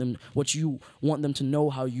want them to know,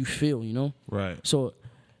 how you feel, you know? Right. So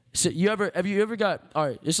have you ever got, all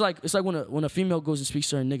right, it's like when a female goes and speaks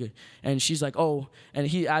to her nigga and she's like, oh, and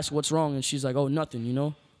he asks what's wrong and she's like, oh, nothing, you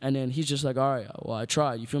know? And then he's just like, all right, well, I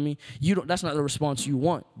tried, you feel me? That's not the response you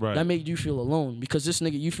want. Right. That made you feel alone because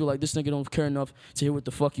you feel like this nigga don't care enough to hear what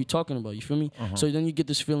the fuck you talking about, you feel me? Uh-huh. So then you get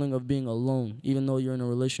this feeling of being alone, even though you're in a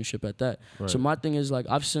relationship at that. Right. So my thing is like,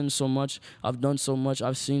 I've sinned so much, I've done so much,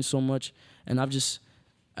 I've seen so much, and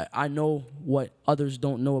I know what others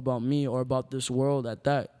don't know about me or about this world at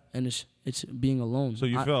that. And it's being alone. So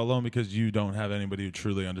you feel alone because you don't have anybody who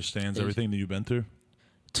truly understands everything that you've been through?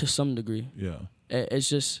 To some degree. Yeah. It's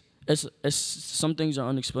just, it's some things are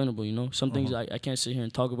unexplainable, you know? Some things I can't sit here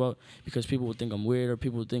and talk about because people would think I'm weird or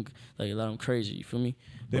people would think like that I'm crazy, you feel me?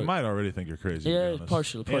 They might already think you're crazy. Yeah,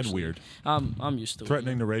 partially. And weird. I'm used to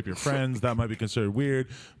threatening to rape your friends, that might be considered weird.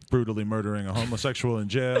 Brutally murdering a homosexual in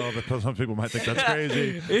jail, because some people might think that's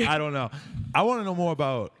crazy. I don't know. I want to know more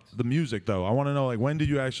about the music, though. I want to know, like, when did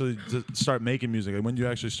you actually start making music? Like, when did you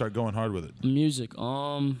actually start going hard with it? Music,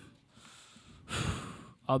 I'll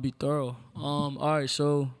be thorough. All right,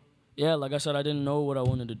 so yeah, like I said, I didn't know what I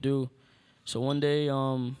wanted to do. So one day,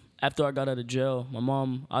 after I got out of jail,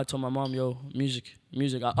 I told my mom, yo, music.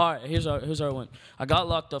 All right, here's how it went. I got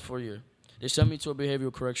locked up for a year. They sent me to a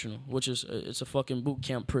behavioral correctional, which is it's a fucking boot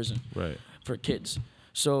camp prison for kids.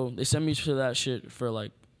 So they sent me to that shit for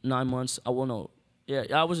like 9 months. I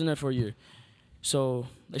was in there for a year. So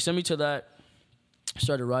they sent me to that. I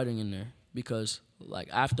started writing in there because like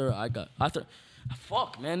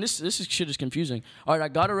fuck man, this shit is confusing. All right, I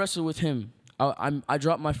got arrested with him. I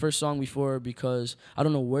dropped my first song before because I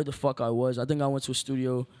don't know where the fuck I was. I think I went to a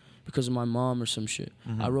studio because of my mom or some shit.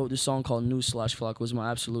 Mm-hmm. I wrote this song called News/Flock. It was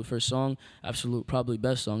my absolute first song, absolute probably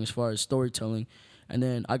best song as far as storytelling. And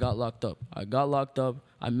then I got locked up. I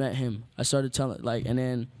met him. I started telling and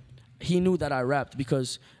then he knew that I rapped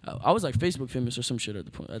because I was like Facebook famous or some shit at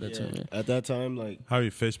that time. Yeah. At that time, like, how are you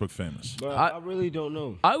Facebook famous? Bro, I really don't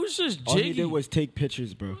know. I was just jiggy. All he did was take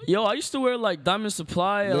pictures, bro. Yo, I used to wear like Diamond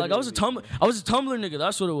Supply. Literally. Like I was a Tumblr nigga.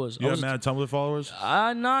 That's what it was. You had mad Tumblr followers?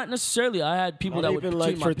 Not necessarily. I had people that would even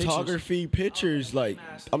tweet like my photography pictures. Like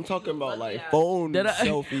I'm talking about like phone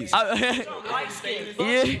selfies.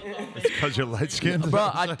 Yeah. It's because you're light skinned, bro.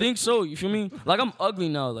 I think so. You feel me? Like I'm ugly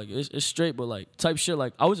now. Like it's straight, but like type shit.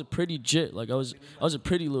 Like I was a pretty jit. Like I was a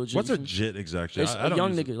pretty little jit. What's a jit exactly? It's a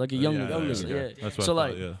young nigga, like a young nigga. Yeah. That's what so I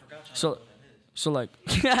like, thought, so like,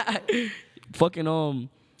 fucking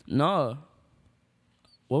nah.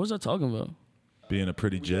 What was I talking about? Being a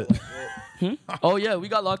pretty jit. Oh yeah, we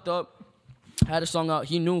got locked up. Had a song out.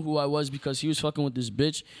 He knew who I was because he was fucking with this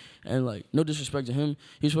bitch, and like no disrespect to him,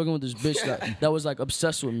 he was fucking with this bitch that was like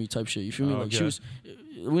obsessed with me type shit. You feel me? Like she was.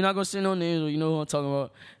 We're not gonna say no names, but you know who I'm talking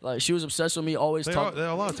about. Like she was obsessed with me, always talking.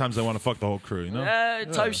 A lot of times they want to fuck the whole crew, you know? Yeah,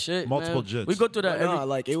 type shit. Multiple man. jits. We go through that.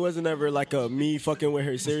 Like it wasn't ever like a me fucking with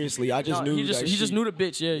her seriously. I just knew. He just knew the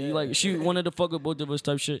bitch. Yeah, like she wanted to fuck with both of us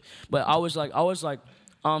type shit. But I was like,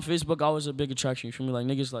 On Facebook, I was a big attraction. You feel me? Like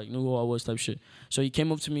niggas like knew who I was type shit. So he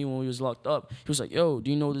came up to me when we was locked up. He was like, "Yo,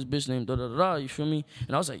 do you know this bitch named da da da da?" You feel me?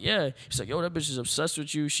 And I was like, "Yeah." He's like, "Yo, that bitch is obsessed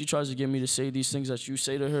with you. She tries to get me to say these things that you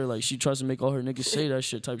say to her. Like she tries to make all her niggas say that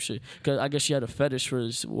shit type shit. Cause I guess she had a fetish for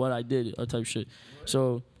what I did type shit.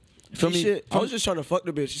 So." Feel me? Shit, I was just trying to fuck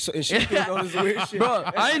the bitch, and she did all this weird shit. Bro,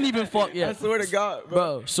 I ain't even fuck yet. I swear to God,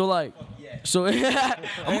 bro. So like, so I'm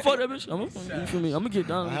gonna fuck that bitch. You feel me? I'm gonna get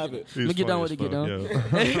down. I have it. I'm gonna get down with it. Get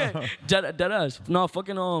down. Dead ass. No,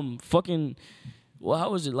 fucking. Well, how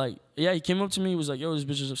was it? Like, yeah, he came up to me. He was like, "Yo, this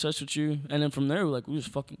bitch is obsessed with you." And then from there, we was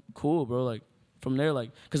fucking cool, bro. Like. From there, like,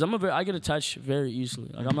 cause I get attached very easily.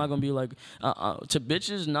 Like, I'm not gonna be like to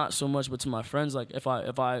bitches, not so much, but to my friends. Like, if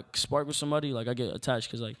I spark with somebody, like, I get attached,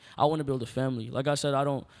 cause like I want to build a family. Like I said, I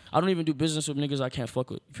don't even do business with niggas I can't fuck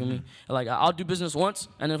with. You feel me? Like, I'll do business once,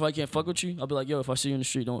 and if I can't fuck with you, I'll be like, yo, if I see you in the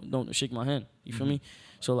street, don't shake my hand. You feel me?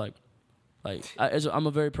 So like I'm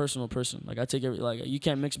a very personal person. Like I take you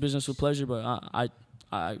can't mix business with pleasure, but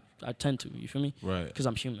I tend to. You feel me? Right. Cause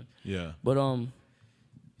I'm human. Yeah. But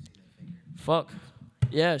fuck.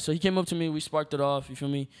 Yeah, so he came up to me, we sparked it off, you feel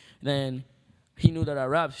me? Then he knew that I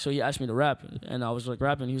rapped, so he asked me to rap. And I was like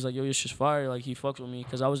rapping. He was like, yo, your shit's fire. Like he fucked with me.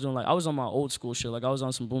 Cause I was on my old school shit. Like I was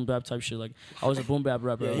on some boom bap type shit. Like I was a boom bap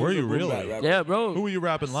rapper. Were you really? Yeah, bro. Who were you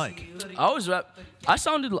rapping like? I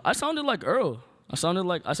sounded like Earl. I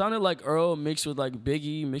sounded like Earl mixed with like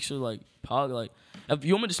Biggie, mixed with like Pog. Like if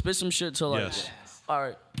you want me to spit some shit to like Yes. All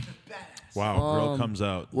right. Wow, Girl Comes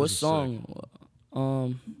Out. What This is song? sick.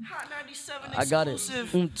 Hot 97 I got it.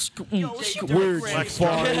 exclusive. Yo, what you We're doing, like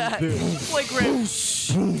Boy, Graham.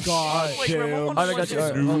 God Boy, Graham, I damn. wonder I got what you. this All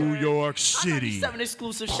right. is. New York Hot City. 97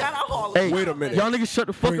 exclusive. Shout out Harlem. Hey, Wait a minute. y'all niggas shut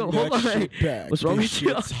the fuck Bring up. Hold that on. shit back. What's wrong This with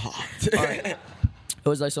you? shit's hot. It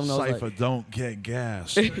was like something I was Cypher, like, don't get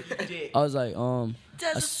gas. I was like,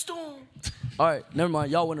 Desert Storm. all right, never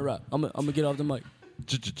mind. Y'all want to rap. I'm gonna get off the mic.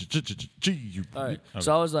 All right.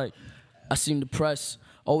 So I was like, I seem depressed.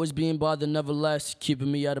 Always being bothered, never less.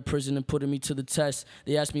 Keeping me out of prison and putting me to the test.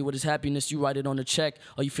 They asked me what is happiness, you write it on the check.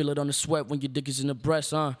 Or you feel it on the sweat when your dick is in the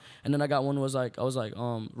breast, And then I got one I was like,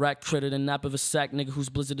 rack credit and nap of a sack. Nigga whose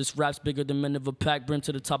blizzardous raps bigger than men of a pack. Brim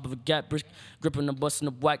to the top of a gap, gripping and busting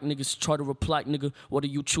the whack. Niggas try to reply, nigga. What do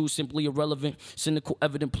you choose? Simply irrelevant. Cynical,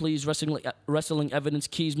 evident, please. Wrestling evidence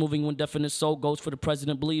keys. Moving when definite soul goes for the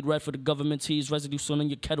president. Bleed red for the government tease. Residue soon in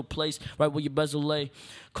your kettle place. Right where your bezel lay.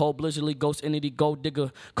 Cold blizzardly, ghost entity, gold digger.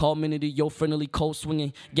 Call minity, yo friendly, cold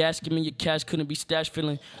swinging. Gas, give me your cash, couldn't be stashed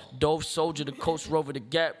feeling. Dove soldier, the coast rover, the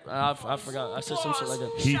gap. I forgot, I said some shit like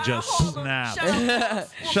that. He just snapped.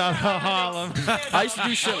 Shout out Harlem. I used to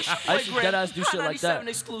do shit. I used to dead ass do shit like that.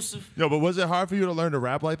 Exclusive. No, but was it hard for you to learn to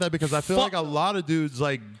rap like that? Because I feel like a lot of dudes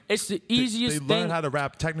like It's the they easiest thing. learn how to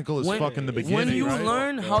rap technical as fuck in the beginning. When you right?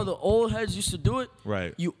 learn how the old heads used to do it,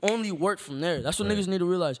 Right. you only work from there. That's what Right. niggas need to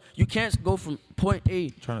realize. You can't go from point A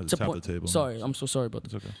Trying to to tap point. the table. Sorry, I'm so sorry about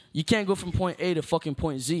this. It's okay. You can't go from point A to fucking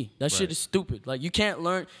point Z. That shit Right. is stupid. Like you can't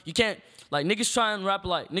learn. You can't like niggas trying to rap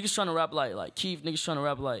like Keith. Niggas trying to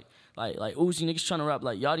rap like Uzi. Niggas trying to rap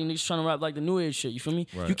like Yachty. Niggas trying to rap like the new age shit. You feel me?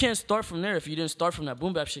 Right. You can't start from there if you didn't start from that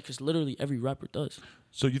boom bap shit. Because literally every rapper does.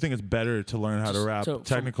 So you think it's better to learn how to rap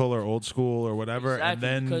technical or old school or whatever, Exactly, and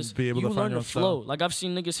then because be able you to find learn your the own flow. style? Like I've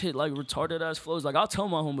seen niggas hit like retarded ass flows. Like I'll tell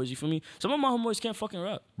my homeboys, you feel me? Some of my homeboys can't fucking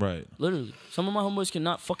rap. Right. Literally, some of my homeboys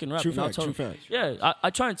cannot fucking rap. True and I'll fact, tell true them. fact. Yeah, I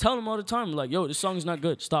try and tell them all the time, like, yo, this song is not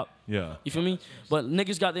good. Stop. Yeah. You feel me? But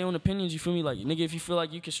niggas got their own opinions. You feel me? Like nigga, if you feel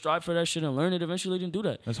like you can strive for that shit and learn it, eventually then do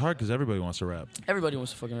that. It's hard because everybody wants to rap. Everybody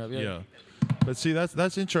wants to fucking rap. Yeah. But see,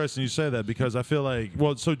 that's interesting you say that because I feel like,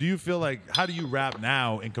 well, so do you feel like, how do you rap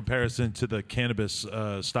now in comparison to the cannabis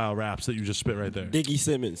style raps that you just spit right there? Diggy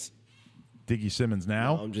Simmons. Diggy Simmons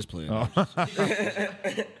now? I'm just playing.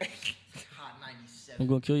 I'm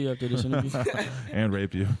gonna kill you after this interview. And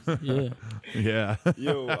rape you. Yeah. Yeah.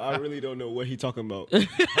 Yo, I really don't know what he talking about.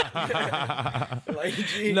 Like,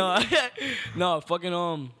 gee. No,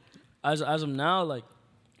 fucking as of now, like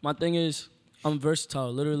my thing is I'm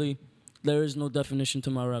versatile. Literally, there is no definition to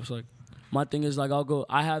my raps. Like my thing is like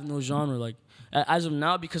I have no genre. Like as of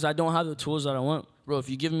now, because I don't have the tools that I want, bro. If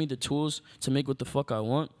you give me the tools to make what the fuck I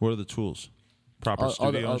want, What are the tools? Proper all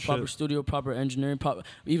studio and proper shit? studio, proper engineering,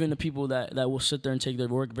 even the people that will sit there and take their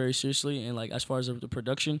work very seriously. And like as far as the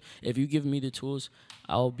production, if you give me the tools,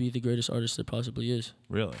 I'll be the greatest artist there possibly is.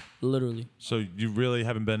 Really? Literally. So you really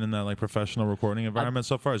haven't been in that like professional recording environment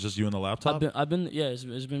so far? It's just you and the laptop? I've been yeah, it's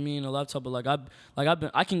been me and the laptop, but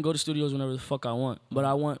I can go to studios whenever the fuck I want, but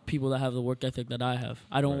I want people that have the work ethic that I have.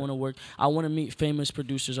 I don't want to work. I want to meet famous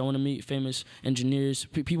producers. I want to meet famous engineers,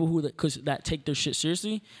 people that take their shit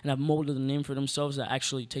seriously and have molded the name for themselves themselves that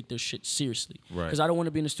actually take their shit seriously. Right. Because I don't want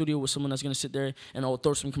to be in the studio with someone that's gonna sit there and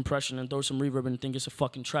throw some compression and throw some reverb and think it's a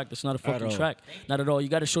fucking track. That's not a fucking track. Not at all. You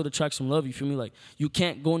got to show the track some love. You feel me? Like you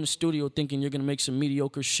can't go in the studio thinking you're gonna make some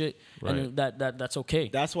mediocre shit and that's okay.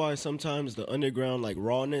 That's why sometimes the underground like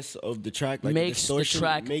rawness of the track like makes the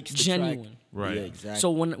track genuine. Track. Right. Yeah, exactly.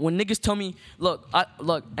 So when niggas tell me, look,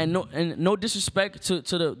 and no disrespect to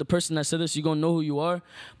the person that said this, you gonna know who you are,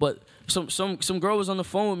 but some girl was on the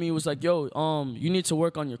phone with me, was like, yo, you need to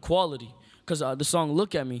work on your quality, cause the song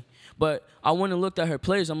Look At Me. But I went and looked at her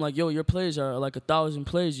plays. I'm like, yo, your plays are like 1,000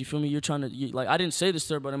 plays. You feel me? You're trying to like, I didn't say this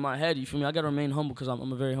to her, but in my head, you feel me? I gotta remain humble because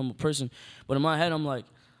I'm a very humble person. But in my head, I'm like,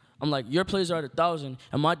 your plays are at 1,000,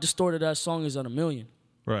 and my distorted ass song is at 1,000,000.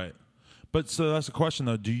 Right. But so that's the question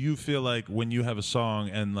though. Do you feel like when you have a song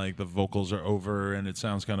and like the vocals are over and it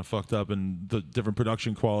sounds kind of fucked up and the different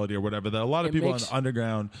production quality or whatever, that a lot of people in the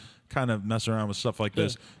underground kind of mess around with stuff like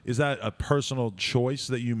this? Is that a personal choice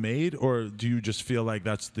that you made, or do you just feel like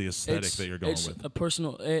that's the aesthetic that you're going with?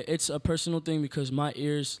 It's a personal thing because my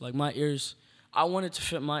ears, I want it to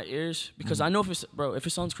fit my ears because I know if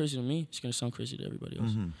it sounds crazy to me, it's gonna sound crazy to everybody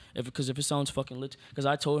else. Because if it sounds fucking lit, because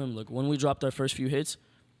I told him, look, when we dropped our first few hits,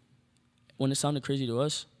 when it sounded crazy to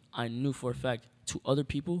us, I knew for a fact to other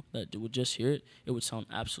people that would just hear it, it would sound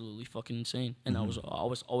absolutely fucking insane. And I was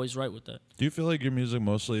always right with that. Do you feel like your music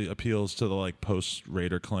mostly appeals to the like post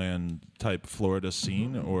Raider Clan type Florida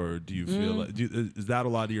scene, or do you feel like is that a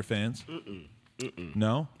lot of your fans?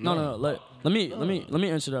 No. Let me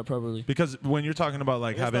answer that properly. Because when you're talking about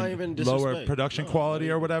like having lower production quality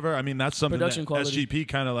or whatever, I mean that's something that SGP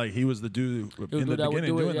kind of like he was the dude in the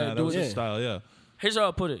beginning doing that. That was his style, yeah. Here's how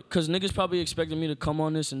I put it, because niggas probably expected me to come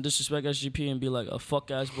on this and disrespect SGP and be like a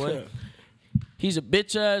fuck ass boy. He's a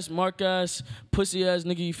bitch ass, mark ass, pussy ass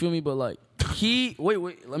nigga. You feel me? But like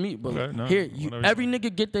wait, let me. But okay, no, here, every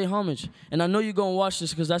nigga get their homage, and I know you gonna watch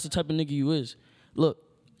this because that's the type of nigga you is. Look,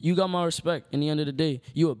 you got my respect. In the end of the day,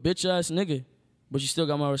 you a bitch ass nigga, but you still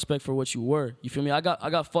got my respect for what you were. You feel me? I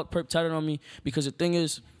got fuck perp tatted on me because the thing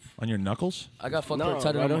is. On your knuckles? I got fuck perp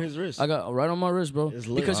tatted on his wrist. I got right on my wrist, bro.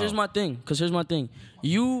 Because here's my thing.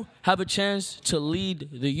 You have a chance to lead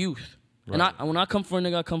the youth. Right. And when I come for a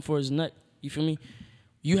nigga, I come for his neck. You feel me?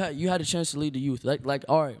 You had a chance to lead the youth. Like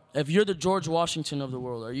all right, if you're the George Washington of the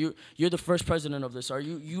world, or you're the first president of this, or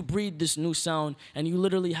you breed this new sound, and you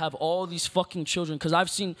literally have all these fucking children. Because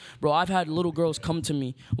I've had little girls come to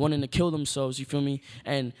me wanting to kill themselves. You feel me?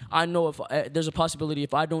 And I know if there's a possibility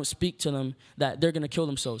if I don't speak to them that they're gonna kill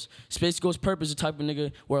themselves. Space Ghost Perp is the type of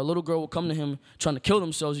nigga where a little girl will come to him trying to kill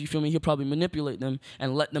themselves. You feel me? He'll probably manipulate them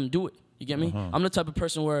and let them do it. You get me? I'm the type of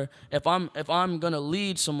person where if I'm gonna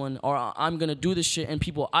lead someone or I'm gonna do this shit and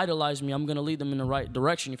people idolize me, I'm gonna lead them in the right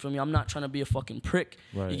direction. You feel me? I'm not trying to be a fucking prick.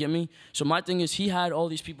 Right. You get me? So my thing is, he had all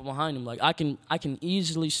these people behind him. Like I can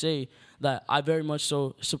easily say that I very much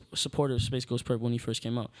so supported Space Ghost Perp when he first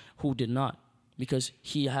came out. Who did not? Because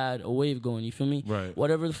he had a wave going. You feel me? Right.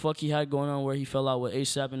 Whatever the fuck he had going on, where he fell out with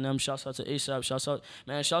ASAP and them. Shouts out to ASAP.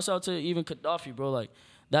 Shouts out to even Gaddafi, bro. Like.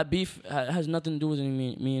 That beef has nothing to do with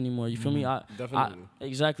me anymore. You feel me? Definitely.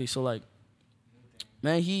 Exactly. So like,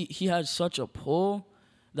 man, he had such a pull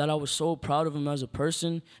that I was so proud of him as a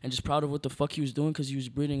person and just proud of what the fuck he was doing because he was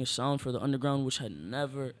breeding a sound for the underground which had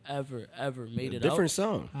never, ever, ever made it different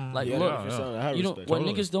out. Sound. Like, yeah, look, different sound. you know what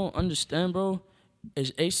niggas don't understand, bro,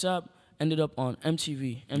 is ASAP ended up on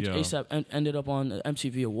MTV. ASAP ended up on the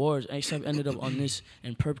MTV Awards. ASAP ended up on this,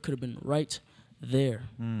 and Perp could have been right there,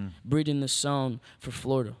 breeding the sound for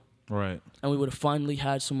Florida. Right. And we would have finally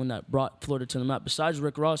had someone that brought Florida to the map. Besides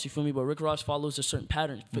Rick Ross, you feel me? But Rick Ross follows a certain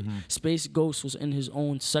pattern. Space Ghost was in his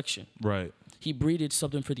own section. Right. He breeded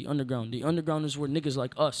something for the underground. The underground is where niggas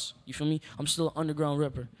like us. You feel me? I'm still an underground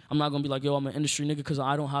rapper. I'm not gonna be like, yo, I'm an industry nigga, because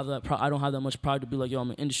I don't have that. I don't have that much pride to be like, yo,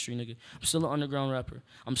 I'm an industry nigga. I'm still an underground rapper.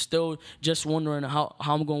 I'm still just wondering how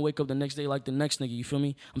I'm gonna wake up the next day like the next nigga. You feel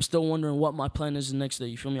me? I'm still wondering what my plan is the next day.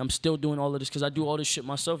 You feel me? I'm still doing all of this because I do all this shit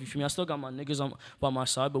myself. You feel me? I still got my niggas by my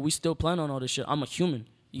side, but we still plan on all this shit. I'm a human.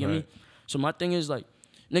 You get me? So my thing is like,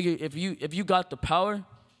 nigga, if you got the power,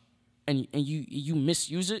 and you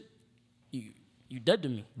misuse it, you dead to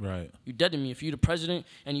me. Right. You dead to me. If you're the president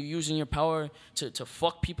and you're using your power to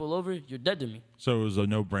fuck people over, you're dead to me. So it was a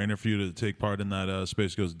no-brainer for you to take part in that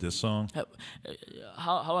Space Ghost diss song?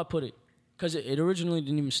 How I put it? Because it originally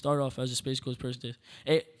didn't even start off as a Space Ghost Perp diss.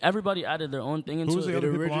 Everybody added their own thing into it. Who was the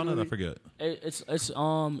other people on it? I forget.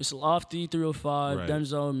 It's Lofty, 305, right.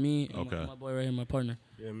 Denzel, me, and my boy right here, my partner.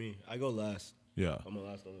 Yeah, me. I go last. Yeah. I'm the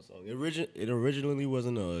last on the song. It originally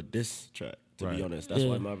wasn't a diss track, to be honest. That's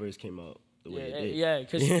why my verse came out. Yeah,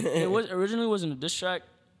 because it originally wasn't a diss track,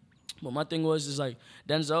 but my thing is like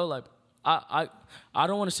Denzel, like I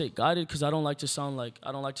don't want to say guided because I don't like to sound like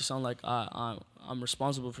I'm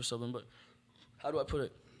responsible for something. But how do I put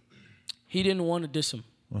it? He didn't want to diss him.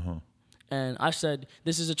 And I said,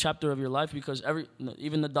 this is a chapter of your life because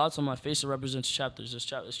even the dots on my face, it represents chapters. There's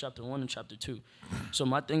chapter 1 and chapter 2. So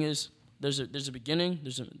my thing is, there's a beginning,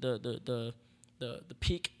 there's the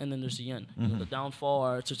peak, and then there's the end. The downfall,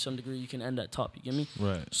 or to some degree, you can end at top. You get me?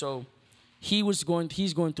 Right. So he's going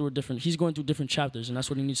through different chapters, and that's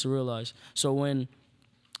what he needs to realize. So when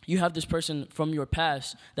you have this person from your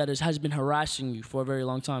past that has been harassing you for a very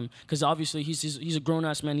long time, because obviously he's a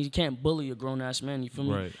grown-ass man. He can't bully a grown-ass man, you feel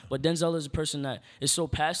me? Right. But Denzel is a person that is so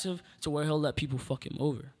passive to where he'll let people fuck him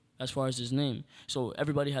over as far as his name. So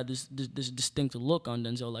everybody had this distinct look on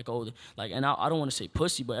Denzel, and I don't want to say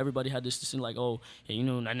pussy, but everybody had this distinct, like, oh, hey, you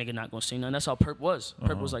know, that nigga not gonna say nothing. That's how Perp was.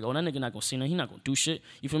 Perp was like, oh, that nigga not gonna say nothing. He not gonna do shit.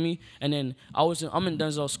 You feel me? And then I'm in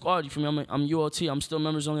Denzel's squad. You feel me? I'm ULT. I'm still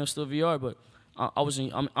members only. I'm still VR, but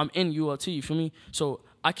I'm in ULT, you feel me? So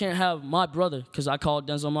I can't have my brother, because I call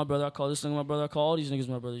Denzel my brother, I call this nigga my brother, I call all these niggas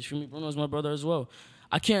my brother, you feel me? Bruno's my brother as well.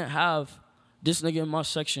 I can't have this nigga in my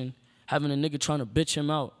section having a nigga trying to bitch him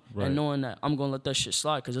out and knowing that I'm gonna let that shit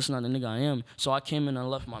slide because that's not the nigga I am. So I came in and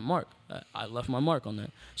left my mark. I left my mark on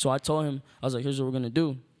that. So I told him, I was like, here's what we're gonna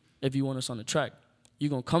do. If you want us on the track, you're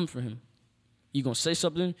gonna come for him. You're going to say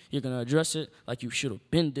something, you're going to address it like you should have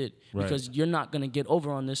been did. Because you're not going to get over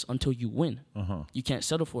on this until you win. You can't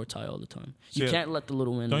settle for a tie all the time. You can't let the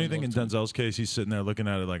little win. Don't you think in Denzel's case, he's sitting there looking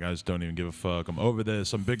at it like, I just don't even give a fuck. I'm over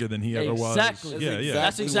this. I'm bigger than he ever was. Exactly.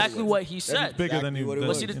 That's exactly what he said. He's bigger than he was.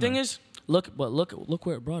 But see, the thing is, look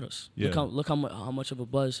where it brought us. Look how much of a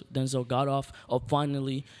buzz Denzel got off of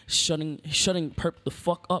finally shutting Perp the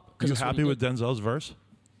fuck up. You happy with Denzel's verse?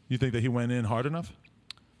 You think that he went in hard enough?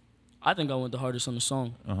 I think I went the hardest on the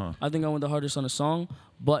song. I think I went the hardest on the song,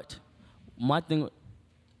 but my thing.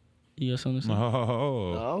 You got something to say?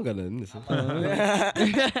 Oh, I don't got nothing to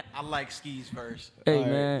say. I like Ski's verse. Hey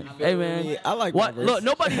man, I like what? that verse. Look,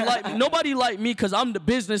 nobody like me because I'm the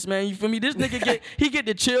businessman. You feel me? This nigga get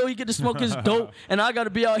to chill, he get to smoke his dope, and I gotta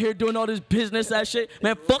be out here doing all this business ass shit.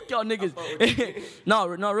 Man, fuck y'all niggas. No,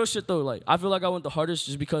 real shit though. Like I feel like I went the hardest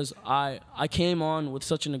just because I came on with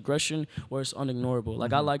such an aggression where it's unignorable.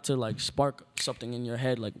 Like I like to like spark something in your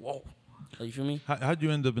head. Like whoa, like, you feel me? How'd you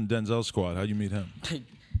end up in Denzel's squad? How'd you meit him?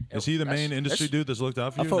 Is he the main industry dude that's looked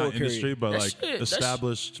out for you? Not industry, but like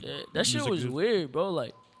established. That shit was weird, bro.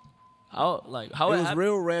 Like how it was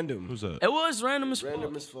real random. Who's that? It was random as fuck.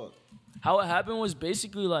 Random as fuck. How it happened was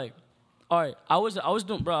basically like, all right, I was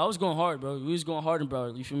going hard, bro. We was going hard in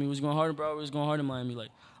Broward. You feel me? We was going hard in Broward. We was going hard in Miami. Like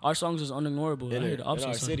our songs was unignorable. In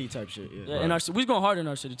our city type shit. Yeah, we was going hard in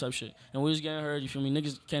our city type shit, and we was getting heard. You feel me?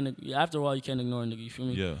 Niggas can't. After a while, you can't ignore a nigga. You feel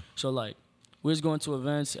me? Yeah. So like. We was going to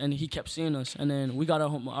events, and he kept seeing us. And then we got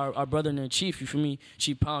our brother named Chief, you feel me?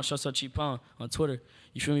 Chief Pound, shouts out Chief Pound on Twitter,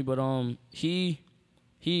 you feel me? But he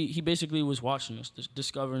basically was watching us,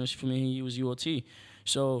 discovering us, you feel me? He was ULT.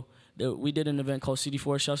 So we did an event called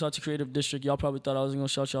CD4. Shouts out to Creative District. Y'all probably thought I wasn't going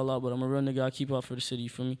to shout y'all out, but I'm a real nigga. I keep up for the city, you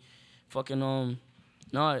feel me? Fucking,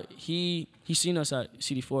 he seen us at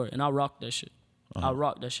CD4, and I rocked that shit. I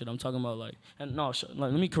rocked that shit. I'm talking about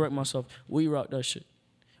let me correct myself. We rocked that shit.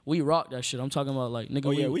 We rocked that shit. I'm talking about like nigga.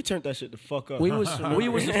 Oh yeah, we turned that shit the fuck up. We was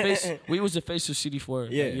the face. We was the face of CD4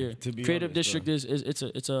 that year. To be Creative honest, District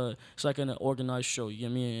it's like an organized show. You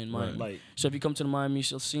get me? In Miami. Like, so if you come to the Miami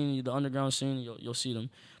scene, the underground scene, you'll see them.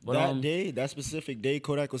 But that specific day,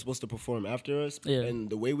 Kodak was supposed to perform after us, and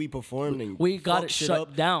the way we performed, and we got it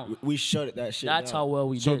shut down. We shut that shit. That's down. how well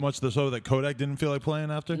we so did. So much so that Kodak didn't feel like playing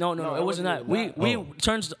after. No, it wasn't that. We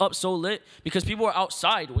turned up so lit because people were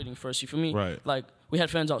outside waiting for us. You feel me? Right. Like. We had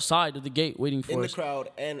fans outside of the gate waiting for us. In the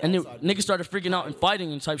crowd and outside. Niggas started freaking out and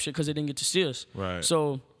fighting and type shit because they didn't get to see us. Right.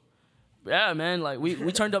 So, yeah, man, like we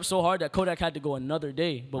turned up so hard that Kodak had to go another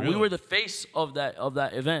day. But we were the face of that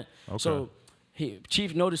event. Okay. So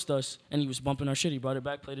Chief noticed us and he was bumping our shit. He brought it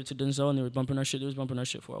back, played it to Denzel, and they were bumping our shit. They was bumping our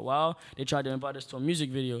shit for a while. They tried to invite us to a music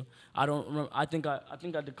video. I don't remember. I think I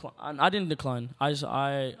declined. I didn't decline. I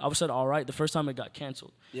said all right. The first time it got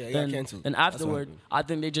canceled. Yeah, it got canceled. And afterward, I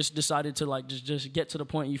think they just decided to like just get to the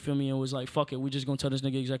point. You feel me? And was like, fuck it. We just gonna tell this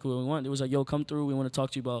nigga exactly what we want. It was like, yo, come through. We want to talk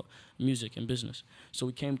to you about music and business. So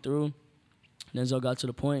we came through. Denzel got to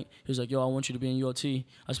the point. He was like, yo, I want you to be in ULT.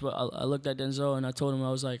 I looked at Denzel and I told him, I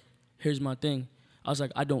was like, here's my thing. I was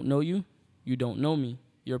like, I don't know you. You don't know me.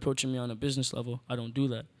 You're approaching me on a business level. I don't do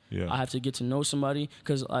that. Yeah. I have to get to know somebody.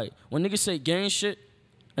 Because, like, when niggas say gang shit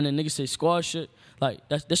and then niggas say squad shit, Like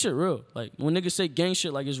that shit real. Like when niggas say gang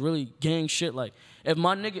shit, like it's really gang shit. Like if a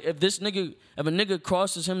nigga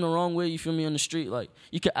crosses him the wrong way, you feel me, on the street, like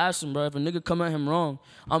you can ask him, bro. If a nigga come at him wrong,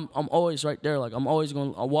 I'm always right there. Like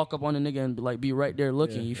I'll walk up on the nigga and like be right there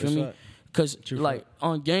looking. You feel me? Right. Cause like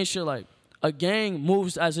on gang shit, like a gang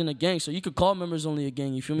moves as in a gang, so you could call members only a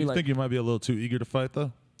gang. You feel me? You Like think you might be a little too eager to fight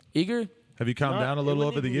though? eager. Have you calmed down a little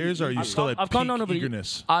over the years, or are you still at peak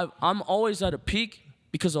eagerness? I'm always at a peak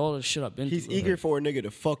because of all the shit I've been He's through. eager for a nigga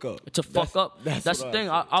to fuck up. That's the thing.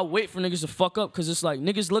 I wait for niggas to fuck up because it's like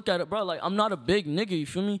niggas look at it, bro. Like I'm not a big nigga, you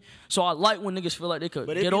feel me? So I like when niggas feel like they could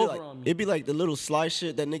get over on me. It'd be like the little sly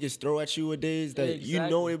shit that niggas throw at you nowadays that you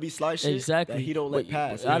know it'd be sly shit that he don't let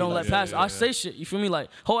pass. I don't let pass. I say shit, you feel me? Like,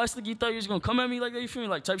 I think you thought you was gonna come at me like that, you feel me?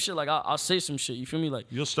 Like type shit. Like I'll say some shit, you feel me? Like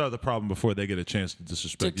you'll start the problem before they get a chance to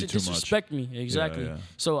disrespect you too much. Disrespect me, exactly. Yeah.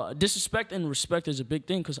 So disrespect and respect is a big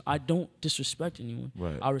thing because I don't disrespect anyone.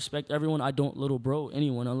 Right. I respect everyone. I don't little bro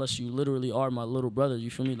anyone unless you literally are my little brother. You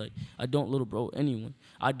feel me? Like I don't little bro anyone.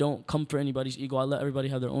 I don't come for anybody's ego. I let everybody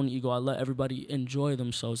have their own ego. I let everybody enjoy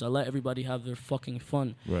themselves. I let everybody have their fucking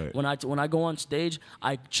fun. Right. When I go on stage,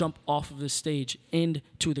 I jump off of the stage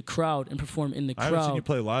into the crowd and perform in the crowd. I haven't seen you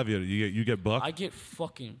play live yet. You get bucked? I get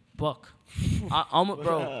fucking buck.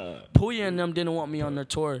 Bro, Puya and them didn't want me on their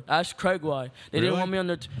tour. Ask Craig why. They didn't want me on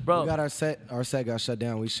their bro. We got our set got shut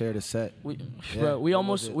down. We shared a set. Bro, we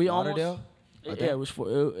almost Lauderdale? Yeah, it was Fort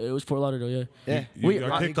Lauderdale, yeah. You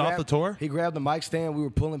got kicked off the tour? He grabbed the mic stand. We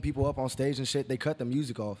were pulling people up on stage and shit. They cut the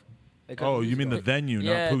music off. Oh, you mean the venue,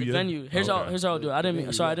 yeah, not Puya? the venue. Here's how I'll do it. I didn't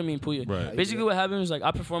mean Puya. Right. Basically, what happened was like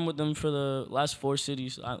I performed with them for the last four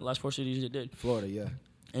cities they did. Florida, yeah.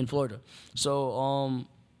 In Florida. So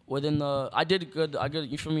I did good.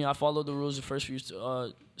 You feel me? I followed the rules the first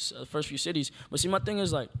few cities. But see, my thing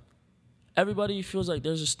is like everybody feels like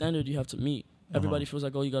there's a standard you have to meet. Everybody feels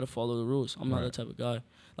like, oh, you got to follow the rules. I'm not that type of guy.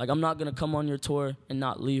 Like, I'm not going to come on your tour and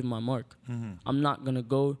not leave my mark. I'm not going to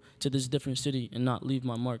go to this different city and not leave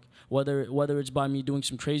my mark. Whether it's by me doing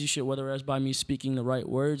some crazy shit, whether it's by me speaking the right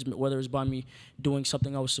words, whether it's by me doing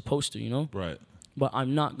something I was supposed to, you know? Right. But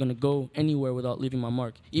I'm not going to go anywhere without leaving my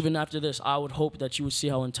mark. Even after this, I would hope that you would see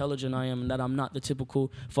how intelligent I am and that I'm not the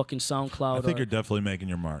typical fucking SoundCloud. I think you're definitely making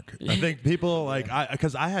your mark. I think people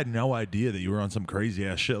because I had no idea that you were on some crazy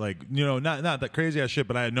ass shit. Like, you know, not that crazy ass shit,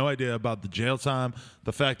 but I had no idea about the jail time,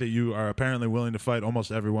 the fact that you are apparently willing to fight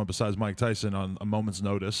almost everyone besides Mike Tyson on a moment's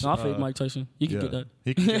notice. No, I'll fade Mike Tyson. You can get that.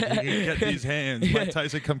 He can get these hands. Mike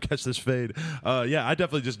Tyson, come catch this fade. Yeah, I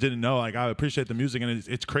definitely just didn't know. Like, I appreciate the music, and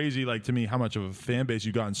it's crazy, like, to me, how much of a fan base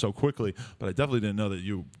you got in so quickly. But I definitely didn't know that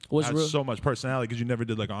you had so much personality because you never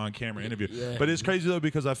did like an on-camera interview. Yeah. But it's crazy though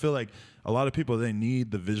because I feel like a lot of people, they need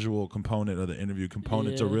the visual component or the interview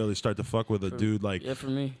component to really start to fuck with a dude. Like, for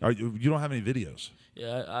me, you don't have any videos.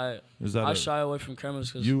 Yeah, I shy away from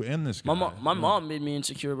cameras because you and this guy. My mom made me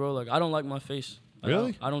insecure, bro. Like I don't like my face. Like,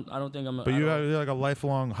 really? I don't think I'm. But you're like a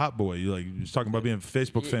lifelong hot boy. You're talking about being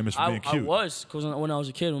Facebook famous for being cute. I was because when I was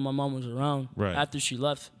a kid, when my mom was around, right. After she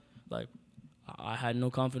left, like. I had no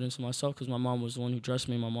confidence in myself because my mom was the one who dressed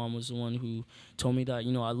me. My mom was the one who told me that,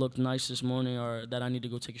 you know, I looked nice this morning or that I need to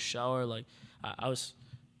go take a shower. Like,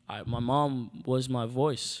 my mom was my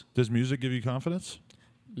voice. Does music give you confidence?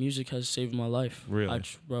 Music has saved my life. Really?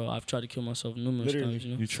 I've tried to kill myself numerous times.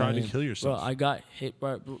 You know? You tried to kill yourself? Bro, I got hit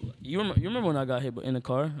by... You remember when I got hit in the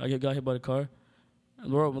car? I got hit by the car?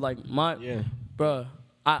 Bro, like, Bro...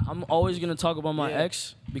 I'm always going to talk about my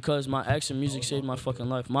ex because my ex and music saved my fucking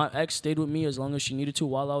life. My ex stayed with me as long as she needed to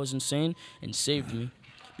while I was insane and saved me.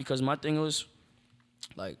 Because my thing was,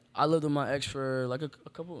 like, I lived with my ex for, like, a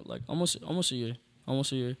couple, like, almost a year.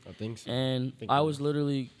 Almost a year. I think so. And I was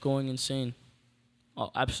literally going insane.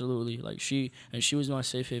 Oh, absolutely. Like, she was my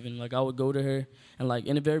safe haven. Like, I would go to her, and, like,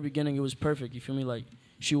 in the very beginning, it was perfect. You feel me? Like,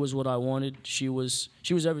 she was what I wanted. She was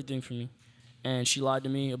everything for me. And she lied to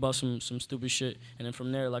me about some stupid shit. And then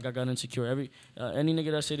from there, like, I got insecure. Any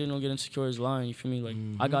nigga that say they don't get insecure is lying, you feel me? Like,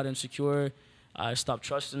 I got insecure. I stopped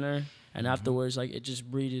trusting her. And afterwards, like, it just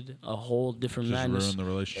breeded a whole different madness. Just ruined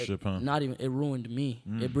the relationship, huh? It ruined me.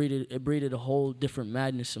 It breeded a whole different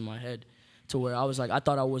madness in my head. To where I was like, I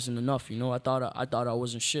thought I wasn't enough, you know? I thought I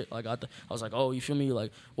wasn't shit. Like, I was like, oh, you feel me?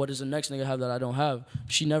 Like, what does the next nigga have that I don't have?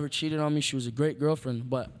 She never cheated on me. She was a great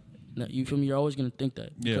girlfriend, but... You feel me? You're always gonna think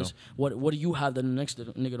that because what do you have that the next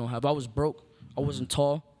nigga don't have? I was broke. I wasn't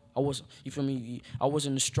tall. You feel me? I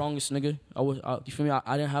wasn't the strongest nigga. You feel me?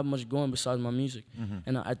 I didn't have much going besides my music.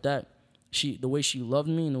 And at that, the way she loved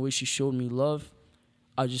me and the way she showed me love,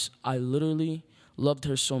 I literally loved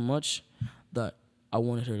her so much that I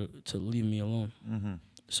wanted her to leave me alone.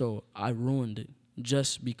 So I ruined it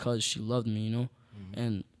just because she loved me, you know.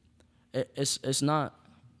 And it's not.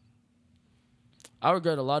 I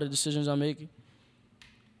regret a lot of decisions I make,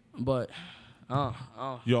 but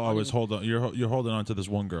you always hold on. You're holding on to this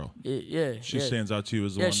one girl. Yeah, she stands out to you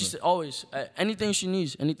as the one. Yeah, she's always anything she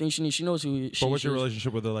needs. She knows who. But what's your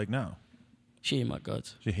relationship with her like now? She hates my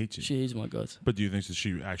guts. She hates you. She hates my guts. But do you think that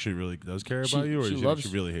she actually really does care about you, or do you think she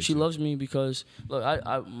really hates you? She loves me because look,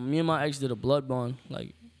 me and my ex did a blood bond,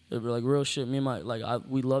 like real shit. Me and my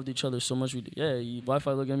we loved each other so much.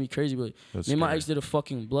 Wi-Fi looking at me crazy, but me and my ex did a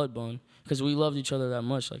fucking blood bond because we loved each other that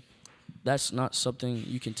much. Like that's not something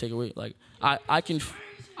you can take away. Like I can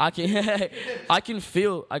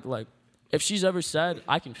feel like if she's ever sad,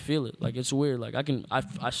 I can feel it. Like it's weird. Like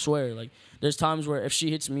I swear. Like there's times where if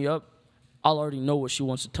she hits me up, I'll already know what she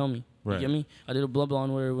wants to tell me. Right. You get me? I did a blood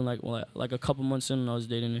bond with her when like a couple months in when I was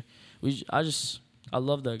dating her. I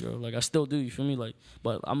love that girl. Like I still do. You feel me? Like,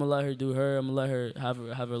 but I'm gonna let her do her. I'm gonna let her have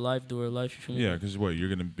her life, do her life. You feel me? Yeah, because what, you're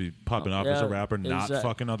gonna be popping off as a rapper, not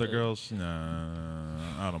fucking other girls? Nah,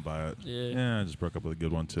 I don't buy it. Yeah, I just broke up with a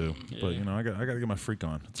good one too. Yeah. But you know, I gotta get my freak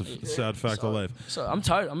on. It's a sad fact of life. So I'm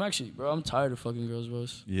tired. I'm tired of fucking girls, bro.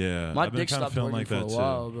 Yeah, my I've been dick kind of stopped feeling working like that for a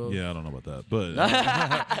while, bro. Yeah, I don't know about that,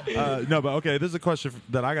 but no, but okay. This is a question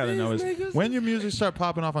that I gotta know: is when your music start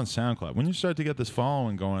popping off on SoundCloud, when you start to get this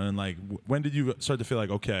following going, and like when did you start to feel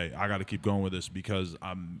like, okay, I got to keep going with this because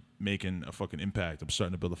I'm making a fucking impact. I'm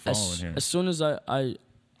starting to build a following here. As soon as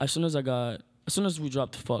we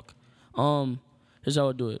dropped Fuck, here's how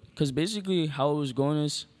I do it. Because basically how it was going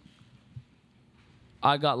is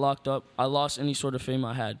I got locked up. I lost any sort of fame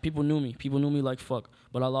I had. People knew me. People knew me like Fuck.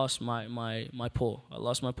 But I lost my pull. I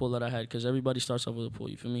lost my pull that I had because everybody starts off with a pull.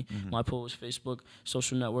 You feel me? Mm-hmm. My pull was Facebook.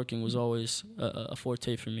 Social networking was always a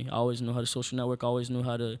forte for me. I always knew how to social network. I always knew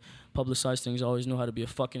how to publicize things. I always knew how to be a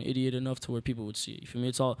fucking idiot enough to where people would see it. You feel me?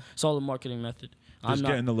 It's all a marketing method. Just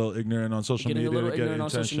getting a little ignorant on social media. Getting a little ignorant on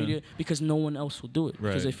social media because no one else will do it.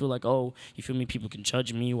 Because they feel like, oh, you feel me? People can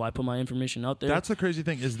judge me. Why put my information out there? That's the crazy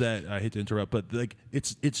thing is that, I hate to interrupt, but like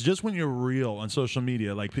it's just when you're real on social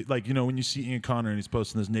media, like you know, when you see Ian Connor and he's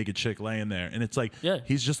posting this naked chick laying there, and it's like,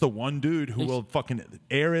 he's just the one dude who will fucking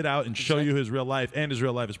air it out and show you his real life, and his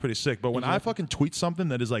real life is pretty sick. But when I fucking tweet something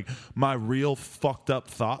that is like my real fucked up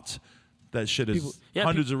thoughts, that shit is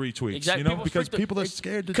hundreds of retweets. Exactly. You know, because people are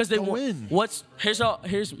scared to go in.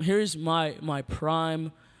 Here's my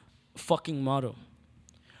prime fucking motto.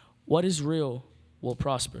 What is real will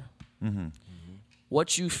prosper. Mm-hmm.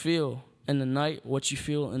 What you feel in the night, what you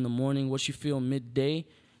feel in the morning, what you feel midday,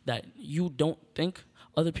 that you don't think,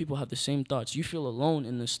 other people have the same thoughts. You feel alone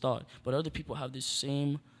in this thought, but other people have the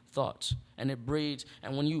same thoughts, and it breeds.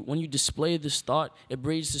 And when you display this thought, it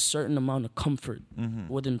breeds a certain amount of comfort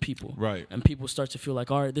within people. Right. And people start to feel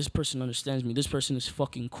like, all right, this person understands me. This person is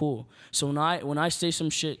fucking cool. So when I say some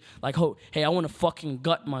shit like, oh, hey, I want to fucking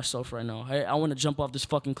gut myself right now. Hey, I want to jump off this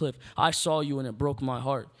fucking cliff. I saw you and it broke my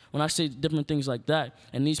heart. When I say different things like that,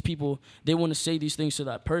 and these people, they want to say these things to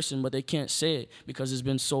that person, but they can't say it because it's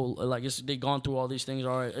been so, like, they gone through all these things.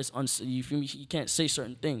 All right, you feel me? You can't say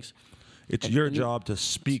certain things. It's your job to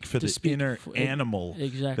speak for the inner animal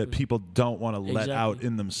that people don't want to let out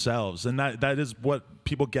in themselves. And that is what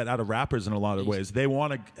people get out of rappers in a lot of ways. They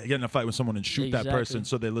want to get in a fight with someone and shoot that person,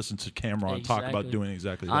 so they listen to camera and talk about doing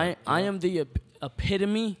exactly that. I am the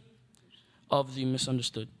epitome of the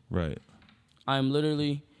misunderstood. Right. I am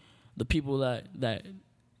literally the people that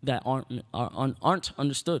aren't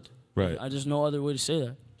understood. Right. I just no other way to say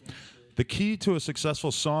that. The key to a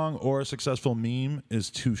successful song or a successful meme is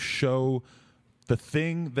to show the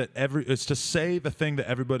thing that it's to say the thing that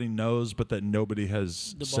everybody knows, but that nobody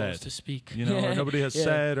has the said. balls to speak. You know, or nobody has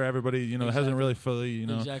said, or everybody, you know, hasn't really fully, you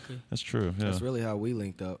know. Exactly. That's true. Yeah. That's really how we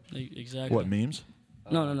linked up. Exactly. What, memes?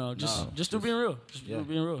 No. Just being real. Just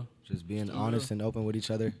being real. Just being honest and open with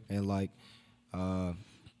each other, and like,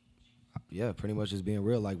 pretty much just being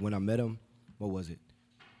real. Like when I met him, what was it?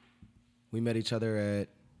 We met each other at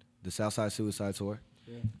the Southside Suicide Tour,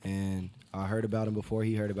 and I heard about him before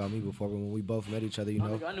he heard about me before. But when we both met each other, you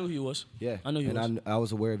know, I knew who he was. Yeah, I knew he was. And I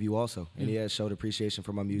was aware of you also, and he had showed appreciation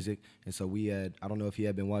for my music, and so we had. I don't know if he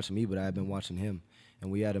had been watching me, but I had been watching him,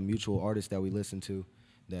 and we had a mutual artist that we listened to.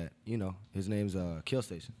 That, you know, his name's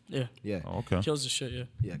Xxxtentacion. Yeah. Yeah. Oh, okay. Kill's the shit. Yeah.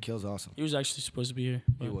 Yeah, Kill's awesome. He was actually supposed to be here.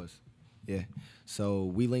 He was. Yeah. So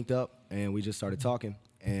we linked up and we just started talking.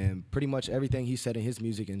 And pretty much everything he said in his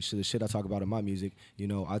music and the shit I talk about in my music, you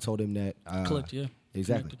know, I told him that. Clicked, yeah.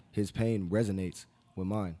 Exactly. Connected. His pain resonates with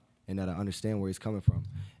mine and that I understand where he's coming from.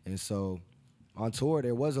 And so on tour,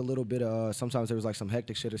 there was a little bit of, sometimes there was like some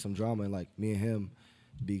hectic shit or some drama. And like me and him,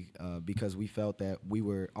 because we felt that we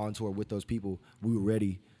were on tour with those people, we were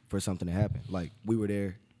ready for something to happen. Like we were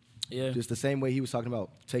there Yeah. Just the same way he was talking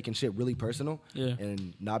about taking shit really personal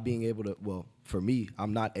and not being able to, well, for me,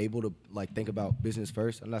 I'm not able to like think about business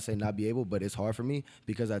first. I'm not saying not be able, but it's hard for me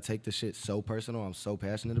because I take the shit so personal. I'm so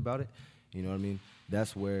passionate about it. You know what I mean?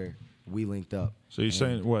 That's where we linked up. So you're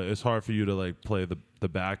saying what? It's hard for you to like play the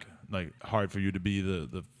back, like hard for you to be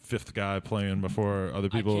the fifth guy playing before other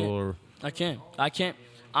people, or I can't.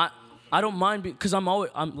 I don't mind because I'm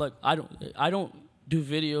like I don't do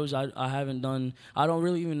videos. I haven't done. I don't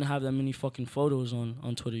really even have that many fucking photos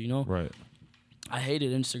on Twitter. You know. Right. I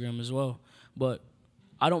hated Instagram as well, but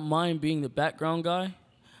I don't mind being the background guy,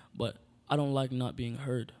 but I don't like not being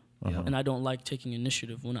heard, and I don't like taking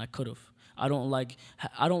initiative when I could have. I don't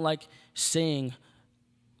like saying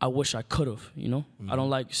I wish I could have, you know? I don't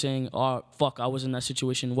like saying, oh, fuck, I was in that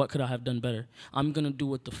situation. What could I have done better? I'm going to do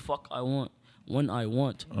what the fuck I want when I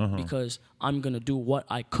want because I'm going to do what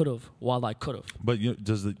I could have while I could have. But do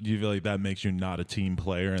you feel like that makes you not a team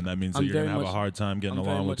player, and that means that you're going to have a hard time getting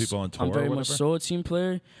along with people on tour? I'm very much so a team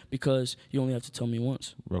player because you only have to tell me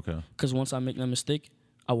once. Okay. Because once I make that mistake,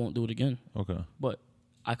 I won't do it again. Okay. But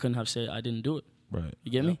I couldn't have said I didn't do it. Right.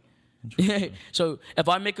 You get me? So if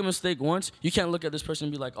I make a mistake once, you can't look at this person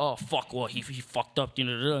and be like, "Oh fuck, well he fucked up."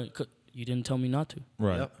 You didn't tell me not to.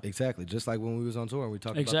 Right. Yep, exactly. Just like when we was on tour and we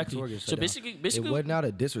talked about the tour getting shut So down. basically, it wasn't out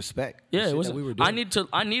of disrespect. Yeah, it wasn't. We were doing.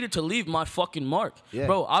 I needed to leave my fucking mark, Yeah.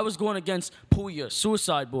 bro. I was going against Puya,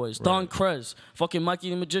 Suicide Boys, Don Krez, fucking Mikey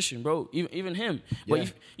the Magician, bro. Even him. Yeah.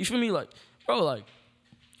 But you feel me, like, bro, like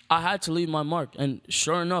I had to leave my mark, and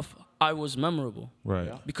sure enough, I was memorable. Right.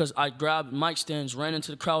 Yeah. Because I grabbed mic stands, ran into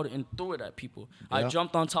the crowd, and threw it at people. Yeah. I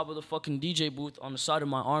jumped on top of the fucking DJ booth on the side of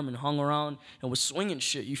my arm and hung around and was swinging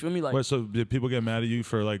shit. You feel me? Like, wait, so did people get mad at you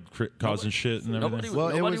for like causing shit and everything?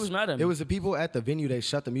 Nobody was mad at me. It was the people at the venue. They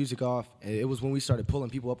shut the music off, and it was when we started pulling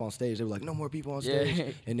people up on stage. They were like, "No more people on stage." Yeah.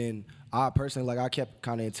 And then I personally, like, I kept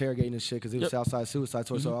kind of interrogating this shit because it was Southside Suicide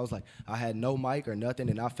Tour. So I was like, I had no mic or nothing,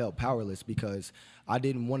 and I felt powerless because I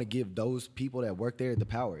didn't want to give those people that work there the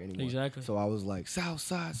power anymore. Exactly. So I was like,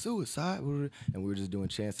 Southside Suicide, and we were just doing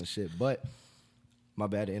chants and shit. But my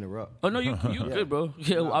bad to interrupt. Oh no, you good, bro.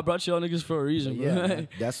 Yeah, I brought y'all niggas for a reason, bro. Yeah,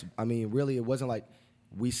 that's. I mean, really, it wasn't like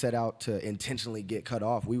we set out to intentionally get cut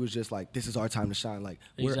off. We was just like, this is our time to shine. Like,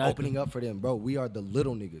 we're opening up for them, bro. We are the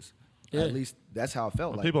little niggas. Yeah. At least that's how it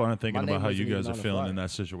felt. Like, people aren't thinking about how you guys are feeling in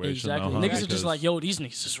that situation. Exactly. Though, niggas are just like, yo, these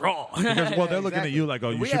niggas is wrong. Because, well, they're looking at you like, oh,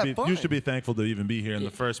 you should be thankful to even be here in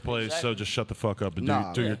the first place. Exactly. So just shut the fuck up and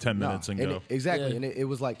do your 10 minutes and go. Exactly. Yeah. And it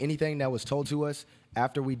was like anything that was told to us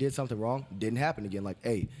after we did something wrong didn't happen again. Like,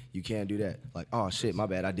 hey, you can't do that. Like, oh shit, my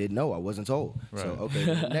bad. I didn't know. I wasn't told. Right. So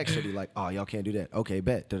okay, next city, like, oh, y'all can't do that. Okay,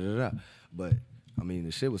 bet. Da da da. But I mean,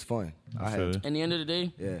 the shit was fun. At the end of the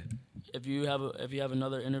day, yeah. If you have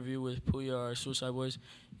another interview with Puya or Suicide Boys,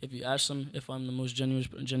 if you ask them if I'm the most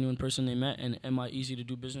genuine person they met and am I easy to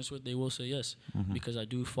do business with, they will say yes because I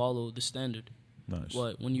do follow the standard. Nice.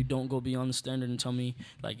 But when you don't go beyond the standard and tell me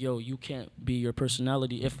like, yo, you can't be your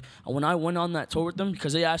personality. When I went on that tour with them,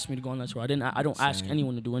 because they asked me to go on that tour, I don't ask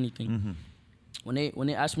anyone to do anything. When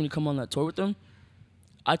they asked me to come on that tour with them,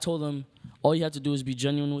 I told them all you have to do is be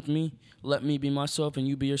genuine with me. Let me be myself and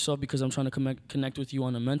you be yourself because I'm trying to connect with you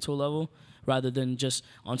on a mental level rather than just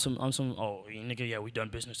on some oh nigga, yeah, we done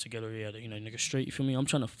business together, yeah, you know, nigga, straight, you feel me? I'm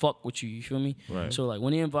trying to fuck with you, you feel me? Right. So like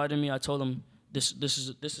when he invited me, I told him this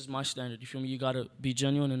is my standard, you feel me? You gotta be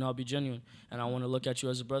genuine and I'll be genuine. And I wanna look at you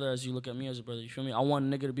as a brother as you look at me as a brother, you feel me? I want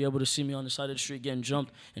a nigga to be able to see me on the side of the street getting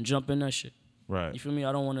jumped and jump in that shit. Right. You feel me?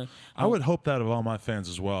 I don't want to. I would hope that of all my fans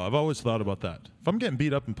as well. I've always thought about that. If I'm getting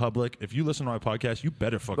beat up in public, if you listen to my podcast, you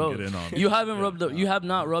better fucking get in on it. You have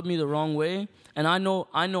not rubbed me the wrong way, and I know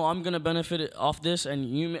I'm gonna benefit off this,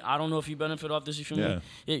 and I don't know if you benefit off this. You feel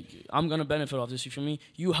me? I'm gonna benefit off this. You feel me?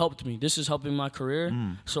 You helped me. This is helping my career.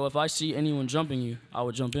 So if I see anyone jumping you, I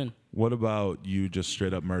would jump in. What about you just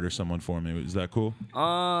straight up murder someone for me? Is that cool?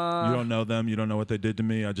 You don't know them. You don't know what they did to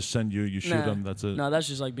me. I just send you. You shoot them. That's it. No, that's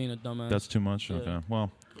just like being a dumbass. That's too much? Yeah. Okay. Well,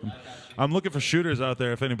 I'm looking for shooters out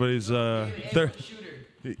there if anybody's there.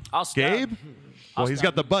 I'll stab. Gabe? Well, he's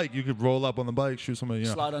got the bike. You could roll up on the bike, shoot somebody.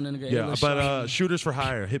 Yeah. Slide on in the game. Yeah, but shooters for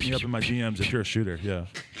hire. Hit me up in my DMs if you're a shooter. Yeah.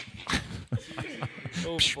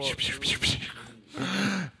 Oh, fuck.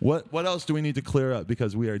 What else do we need to clear up?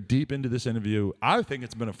 Because we are deep into this interview. I think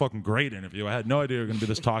it's been a fucking great interview. I had no idea you were going to be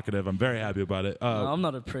this talkative. I'm very happy about it. No, I'm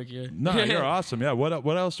not a prick here. No, you're awesome. Yeah.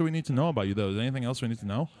 What else do we need to know about you, though? Is there anything else we need to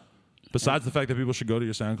know? Besides the fact that people should go to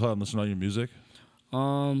your SoundCloud and listen to all your music?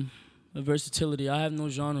 Versatility. I have no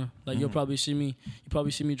genre. Like you'll probably see me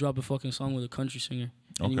drop a fucking song with a country singer.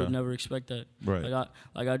 And you would never expect that. Right.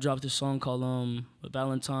 Like I dropped this song called a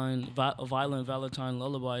Violent Valentine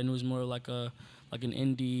Lullaby, and it was more like a like an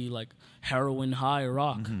indie, like heroin high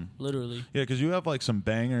rock, literally. Yeah, because you have like some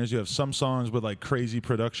bangers. You have some songs with like crazy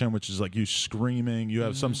production, which is like you screaming. You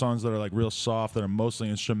have some songs that are like real soft, that are mostly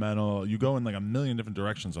instrumental. You go in like a million different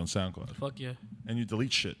directions on SoundCloud. Fuck yeah. And you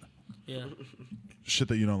delete shit. Yeah. Shit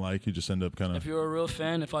that you don't like, you just end up kind of. If you're a real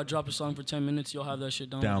fan, if I drop a song for 10 minutes, you'll have that shit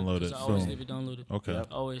downloaded. Download it. I always leave it downloaded. Okay. Yep.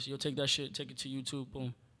 Always. You'll take that shit, take it to YouTube,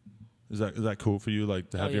 boom. Is that cool for you? Like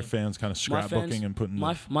to have your fans kind of scrapbooking and putting.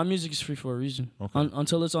 My music is free for a reason. Okay.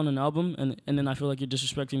 Until it's on an album, and then I feel like you're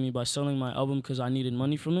disrespecting me by selling my album because I needed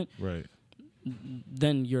money from it. Right.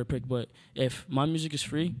 Then you're a prick. But if my music is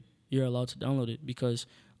free, you're allowed to download it because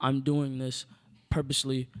I'm doing this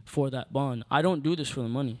purposely for that bond. I don't do this for the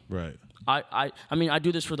money. Right. I mean, I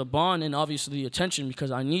do this for the bond and obviously the attention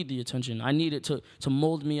because I need the attention. I need it to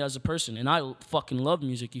mold me as a person. And I fucking love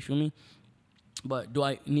music, you feel me? But do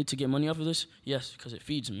I need to get money off of this? Yes, because it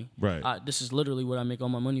feeds me. Right. This is literally what I make all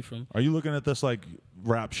my money from. Are you looking at this like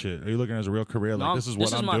rap shit? Are you looking at it as a real career? Like, this is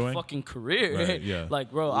what I'm doing? This is my fucking career. Right, yeah. Like,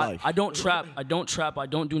 bro, I don't trap. I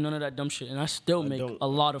don't do none of that dumb shit. And I still make a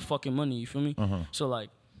lot of fucking money, you feel me? So, like.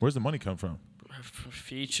 Where's the money come from? For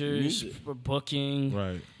features, for booking.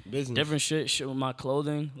 Right. Business. Different shit with my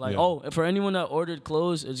clothing. Like, for anyone that ordered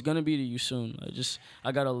clothes, it's going to be to you soon.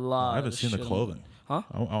 I got a lot I haven't seen the clothing. Huh?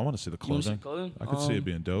 I want to see the clothing. You want to see clothing? I could see it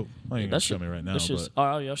being dope. I ain't gonna show me right now, but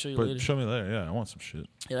I'll show you later. show me later. Yeah, I want some shit.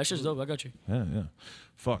 Yeah, that shit's dope. I got you. Yeah.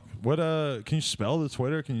 Fuck. What? Can you spell the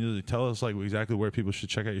Twitter? Can you tell us like exactly where people should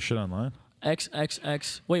check out your shit online?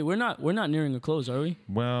 XXX. Wait, we're not nearing a close, are we?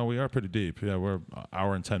 Well, we are pretty deep. Yeah, we're an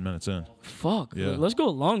hour and 10 minutes in. Fuck. Yeah. Let's go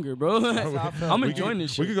longer, bro. I'm enjoying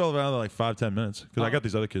this shit. We could go around like 5-10 minutes because I got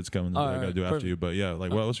these other kids coming that I gotta do after you. But yeah,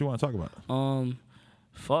 like what else you want to talk about?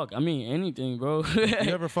 Fuck. I mean, anything, bro. You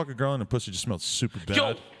ever fuck a girl and the pussy just smelled super bad?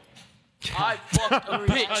 Yo, I fucked a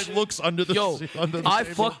bitch. Looks under the under the I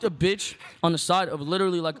table. fucked a bitch on the side of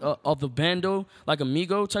literally like of the bando, like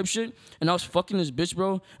Amigo type shit, and I was fucking this bitch,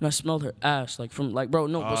 bro, and I smelled her ass, like from like, bro,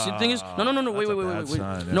 no, but see the thing is, no, wait,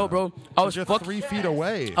 sign, no, bro, I was fucking 3 feet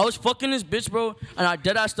away. I was fucking this bitch, bro, and I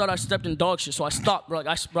deadass thought I stepped in dog shit, so I stopped, bro, like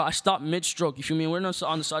I stopped mid stroke, you feel me? We're not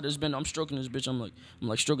on the side of this bando, I'm stroking this bitch, I'm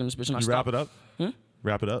like stroking this bitch, and I stopped. Wrap it up.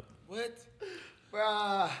 Wrap it up. What?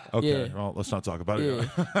 Bruh. Okay, Yeah. well, let's not talk about it.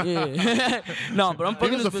 Yeah. No, but I'm He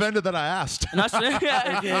fucking was this bitch. offended that I asked.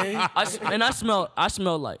 And I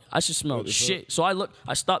smell like I should smell shit. So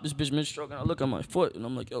I stopped this bitch mid stroke and I look at my foot and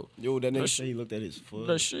I'm like, yo, That nigga said he looked at his foot.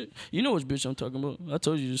 that shit. You know which bitch I'm talking about. I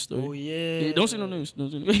told you this story. Oh yeah. Don't say no names.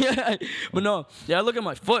 Yeah. But no, I look at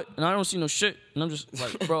my foot and I don't see no shit. And I'm just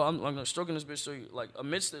like, bro, I'm stroking this bitch. So like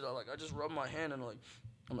amidst it, I just rub my hand and I'm like,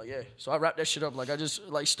 yeah. So I wrap that shit up. Like I just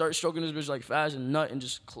like start stroking this bitch like fast and nut and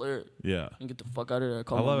just clear it. Yeah. And get the fuck out of there.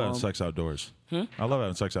 I love having sex outdoors. I love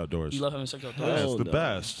having sex outdoors. You love having sex outdoors? Yeah, it's the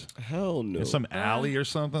best. Hell no. In some alley or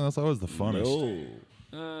something. That's always the funnest.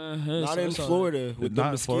 No. Not in Florida with the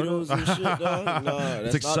mosquitoes and shit, dog. Nah,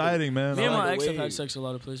 it's exciting, man. Me and my ex have had sex a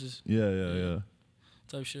lot of places. Yeah.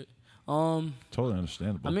 Type shit. Totally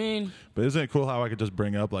understandable. I mean, but isn't it cool how I could just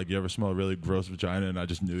bring up like you ever smell a really gross vagina and I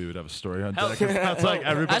just knew you would have a story on deck? That's like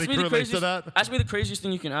everybody can relate to that. Ask me the craziest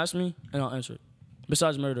thing you can ask me and I'll answer it.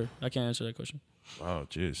 Besides murder, I can't answer that question. Oh,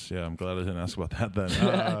 jeez. Yeah, I'm glad I didn't ask about that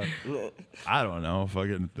then. I don't know.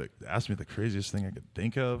 Fucking ask me the craziest thing I could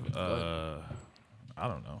think of. I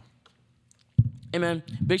don't know. Hey, man,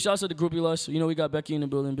 big shouts to the groupie lust. You know, we got Becky in the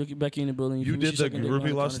building. Becky in the building. You did the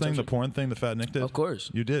groupie lust thing, the porn thing, the fat Nick did? Of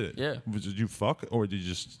course. You did it? Yeah. Did you fuck or did you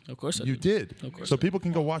just... Of course I You did? Of course So people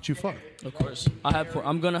can go watch you fuck? Of course.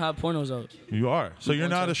 I'm going to have pornos out. You are? So you're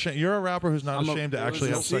not ashamed... You're a rapper who's not ashamed to actually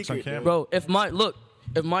have sex on camera? Bro, if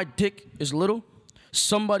my dick is little,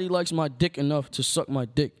 somebody likes my dick enough to suck my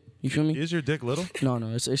dick. You feel me? Is your dick little? No,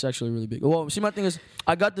 it's actually really big. Well, see, my thing is,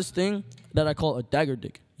 I got this thing that I call a dagger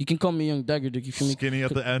dick. You can call me Young Dagger Dick. You feel me? Skinny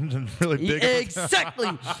at the end and really big. Exactly.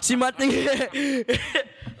 See, my thing.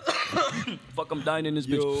 Fuck, I'm dying in this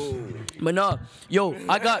bitch. But no,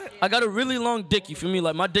 I got a really long dick. You feel me?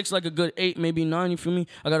 Like my dick's like a good 8, maybe 9. You feel me?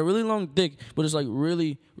 I got a really long dick, but it's like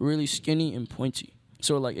really, really skinny and pointy.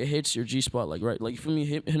 So like it hits your G spot, like right, like you feel me?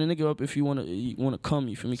 Hit a nigga up if you wanna come.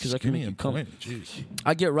 You feel me? Because I can make you come. Jeez.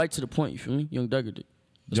 I get right to the point. You feel me? Young Dagger Dick.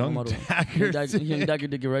 Young Dagger Dick. Young Dagger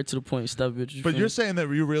Dick, get right to the point. Stop, bitch. But you're saying that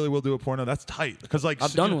you really will do a porno? That's tight. Because like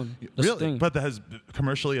I've done one. That's really? the thing. But that has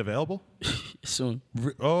commercially available? Soon.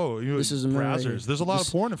 This is a man right here. There's a lot of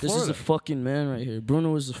porn in Florida. This is a fucking man right here.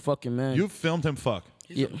 Bruno is a fucking man. You've filmed him fuck.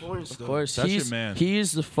 He's a porn star. Of course. That's your man. He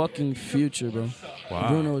is the fucking future, bro. Wow.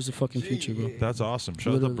 Bruno is the fucking future, bro. That's awesome.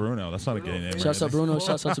 Shout out to Bruno. That's not a gay name. Shouts out Bruno.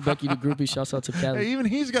 Shouts out to Becky the groupie. Shouts out to Callie. Hey, even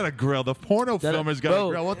he's got a grill. The porno filmer's got a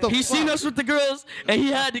grill. What the He fuck? seen us with the girls, and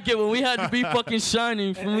he had to get one. We had to be fucking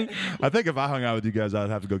shining for me. I think if I hung out with you guys, I'd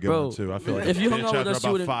have to go get Bro, one too. I feel like if you hung chit out chat with us,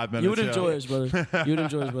 for about 5 minutes. you would enjoy us, brother. You would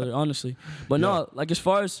enjoy us, brother. Honestly, but no, like as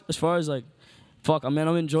far as like, fuck, man,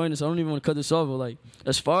 I'm enjoying this. I don't even want to cut this off. But like,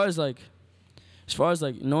 as far as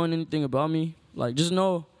like knowing anything about me, like just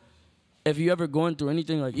know if you ever going through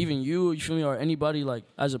anything, like even you feel me, or anybody like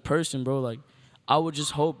as a person, bro, like I would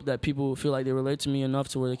just hope that people feel like they relate to me enough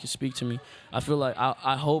to where they can speak to me. I feel like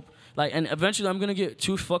I hope. Like, and eventually I'm gonna get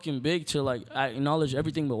too fucking big to like acknowledge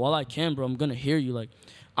everything, but while I can, bro, I'm gonna hear you. Like,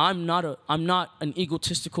 I'm not an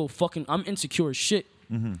egotistical fucking. I'm insecure as shit.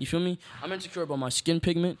 Mm-hmm. You feel me? I'm insecure about my skin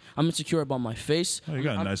pigment. I'm insecure about my face. Oh, you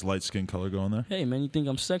got a nice light skin color going there. Hey, man, you think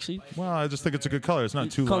I'm sexy? Well, I just think it's a good color. It's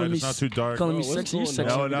not too light. It's not too dark. Calling me sexy? You're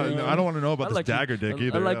sexy. No, I don't want to know about this dagger dick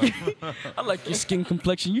either. I like your skin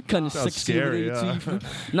complexion. You kind of sexy. Scary, yeah.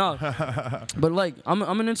 No, but like I'm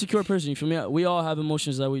an insecure person. You feel me? We all have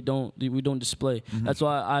emotions that we don't display. Mm-hmm. That's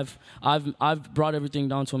why I've brought everything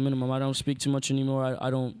down to a minimum. I don't speak too much anymore. I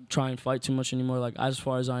don't try and fight too much anymore. Like as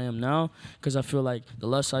far as I am now, because I feel like the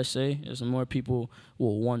less I say, the more people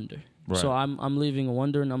will wonder. Right. So I'm leaving a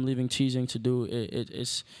wonder, and I'm leaving teasing to do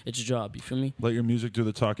its job. You feel me? Let your music do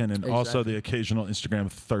the talking, and also the occasional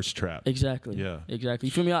Instagram thirst trap. Exactly. Yeah. Exactly.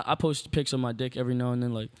 You feel me? I post pics of my dick every now and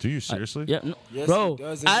then. Like. Do you seriously? Yeah. No, yes, bro,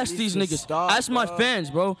 ask these niggas. Stop, ask my fans,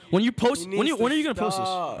 bro. When you post, when are you gonna post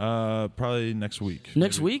this? Probably next week.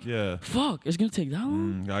 Next maybe. week? Yeah. Fuck, it's gonna take that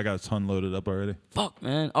long. I got a ton loaded up already. Fuck,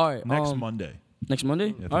 man. All right. Next Monday. Next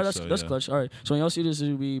Monday? Yeah, all right, that's yeah. Clutch. All right. So when y'all see this,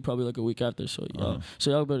 it'll be probably like a week after. So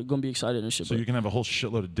y'all gonna be excited and shit. So you can have a whole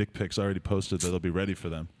shitload of dick pics already posted that'll be ready for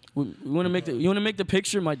them. You want to make the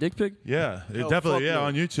picture my dick pic? Yeah, definitely. Yeah,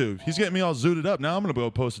 on YouTube. He's getting me all zooted up. Now I'm gonna go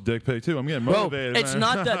post a dick pic too. I'm getting motivated. Bro, it's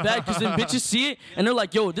not that bad because then bitches see it and they're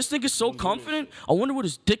like, "Yo, this nigga's so confident. I wonder what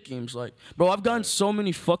his dick game's like." Bro, I've gotten so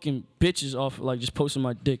many fucking bitches off like just posting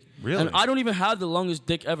my dick. Really? And I don't even have the longest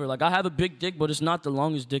dick ever. Like I have a big dick, but it's not the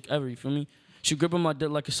longest dick ever. You feel me? She grip on my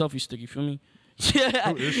dick like a selfie stick. You feel me?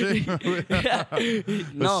 Yeah. Ooh, is she? Yeah.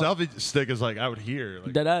 The selfie stick is like out here.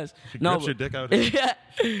 Like, that ass. She grips your dick out here.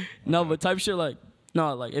 Yeah. No, but type shit like.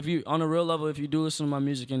 No, like if you on a real level, if you do listen to my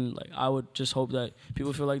music, and like I would just hope that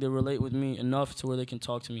people feel like they relate with me enough to where they can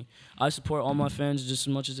talk to me. I support all my fans just as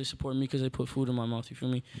much as they support me because they put food in my mouth. You feel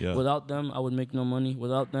me? Yeah. Without them, I would make no money.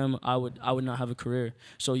 Without them, I would not have a career.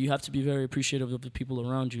 So you have to be very appreciative of the people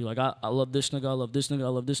around you. Like I love this nigga, I love this nigga, I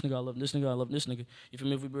love this nigga, I love this nigga, I love this nigga. You feel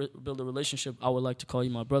me? If we build a relationship, I would like to call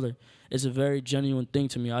you my brother. It's a very genuine thing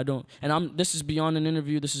to me. This is beyond an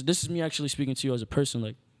interview. This is me actually speaking to you as a person.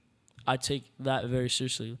 Like. I take that very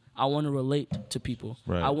seriously. I want to relate to people.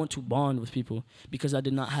 Right. I want to bond with people because I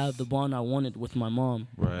did not have the bond I wanted with my mom.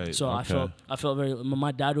 Right. So okay. I felt very.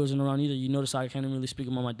 My dad wasn't around either. You notice I can't really speak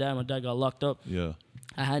about my dad. My dad got locked up. Yeah.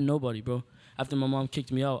 I had nobody, bro. After my mom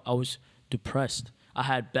kicked me out, I was depressed. I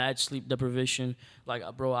had bad sleep deprivation. Like,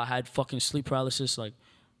 bro, I had fucking sleep paralysis. Like,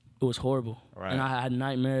 it was horrible. Right. And I had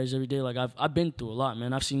nightmares every day. Like, I've been through a lot,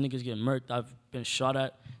 man. I've seen niggas get murked. I've been shot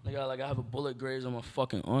at. I have a bullet graze on my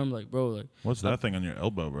fucking arm. Like, bro, like. What's that thing on your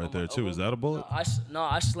elbow right there, too? Is that a bullet? I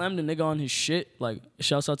slammed a nigga on his shit. Like,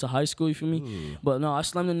 shouts out to high school, you feel me? Ooh. But no, I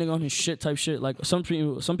slammed a nigga on his shit type shit. Like, some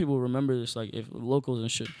people remember this, like, if locals and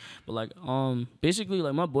shit. But, like, basically,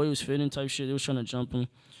 like, my boy was fitting type shit. They was trying to jump him.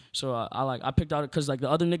 So, I picked out, because, like, the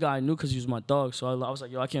other nigga I knew because he was my dog. So, I was like,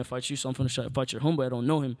 yo, I can't fight you, so I'm finna try to fight your homeboy. I don't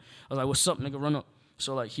know him. I was like, what's up, nigga? Run up.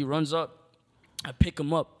 So, like, he runs up. I pick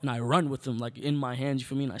him up and I run with him like in my hands, you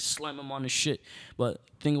feel me? And I slam him on his shit. But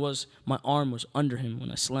thing was, my arm was under him when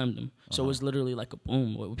I slammed him. So it was literally like a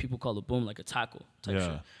boom, what people call a boom, like a tackle type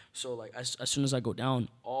shit. So like as soon as I go down,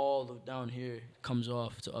 all the down here comes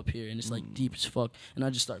off to up here, and it's like deep as fuck. And I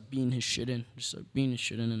just start beating his shit in,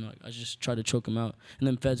 and like I just try to choke him out. And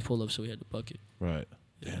then feds pull up, so we had to bucket. Right.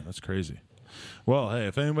 Yeah, that's crazy. Well, hey,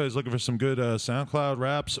 if anybody's looking for some good SoundCloud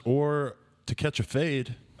raps or to catch a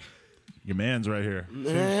fade. Your man's right here.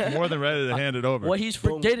 He's more than ready to hand it over. What he's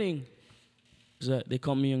forgetting is that they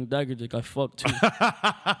call me Young Dagger Dick. I fuck too.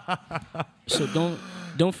 So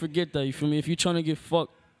don't forget that. You feel me? If you're trying to get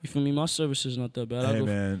fucked, you feel me? My service is not that bad. Hey,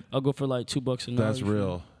 man. I'll go for like $2 an hour. That's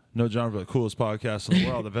real. No Jumper, the coolest podcast in the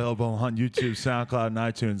world, available on YouTube, SoundCloud, and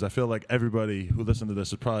iTunes. I feel like everybody who listened to this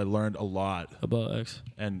has probably learned a lot about X.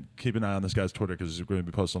 And keep an eye on this guy's Twitter because he's going to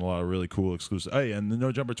be posting a lot of really cool exclusive. Hey, and the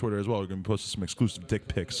No Jumper Twitter as well. We're going to be posting some exclusive dick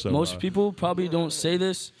pics. So, most people probably don't say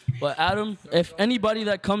this, but Adam, if anybody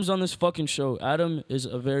that comes on this fucking show, Adam is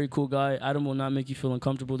a very cool guy. Adam will not make you feel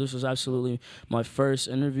uncomfortable. This was absolutely my first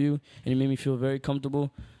interview, and he made me feel very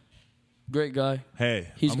comfortable. Great guy. Hey,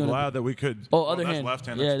 I'm glad that we could. Oh, other hand. Left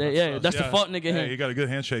hand. That's the fuck nigga hand. Hey, you got a good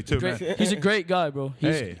handshake too, man. He's a great guy, bro.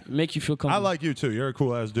 Make you feel comfortable. I like you too. You're a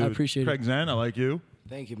cool ass dude. I appreciate Craig it. Zan, I like you.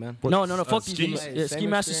 Thank you, man. No, fuck these guys. Yeah, Ski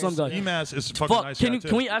Mask is some guy. Ski Mask is fucking nice guy too.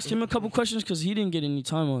 Can we ask him a couple questions because he didn't get any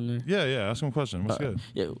time on there? Yeah. Ask him a question. What's good?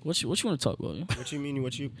 Yeah, what you want to talk about? Yeah? What you mean? You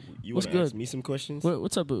What's want to ask good? me some questions?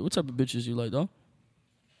 What type of bitches you like, though?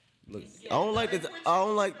 Look, I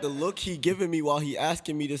don't like the look he giving me while he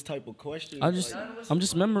asking me this type of question. I'm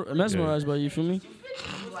just mesmerized by you. Feel me?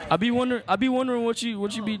 I be wondering what you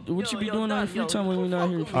be doing on your free time when we're not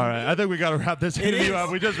here. All right, I think we gotta wrap this interview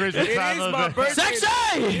up. We just raised the time a little bit. Sexy!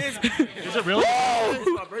 Is it really? It's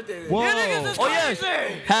my birthday. Whoa! Oh yes!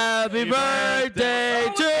 Happy birthday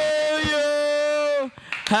to you!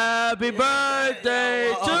 Happy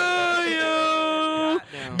birthday to you!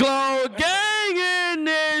 Glow gang in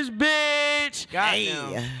this bitch!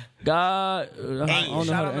 Goddamn. God, I don't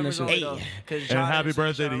know how to end this shit. And happy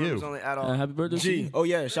birthday to you. Happy birthday to you. Oh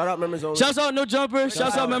yeah, shout out members only. Shouts out No Jumper.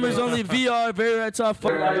 Shouts out members only. VR, very right top.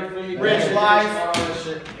 Rich life.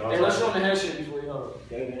 Hey, let's show them the handshake before you hold up.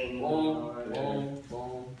 Boom, boom,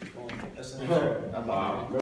 boom, boom. That's the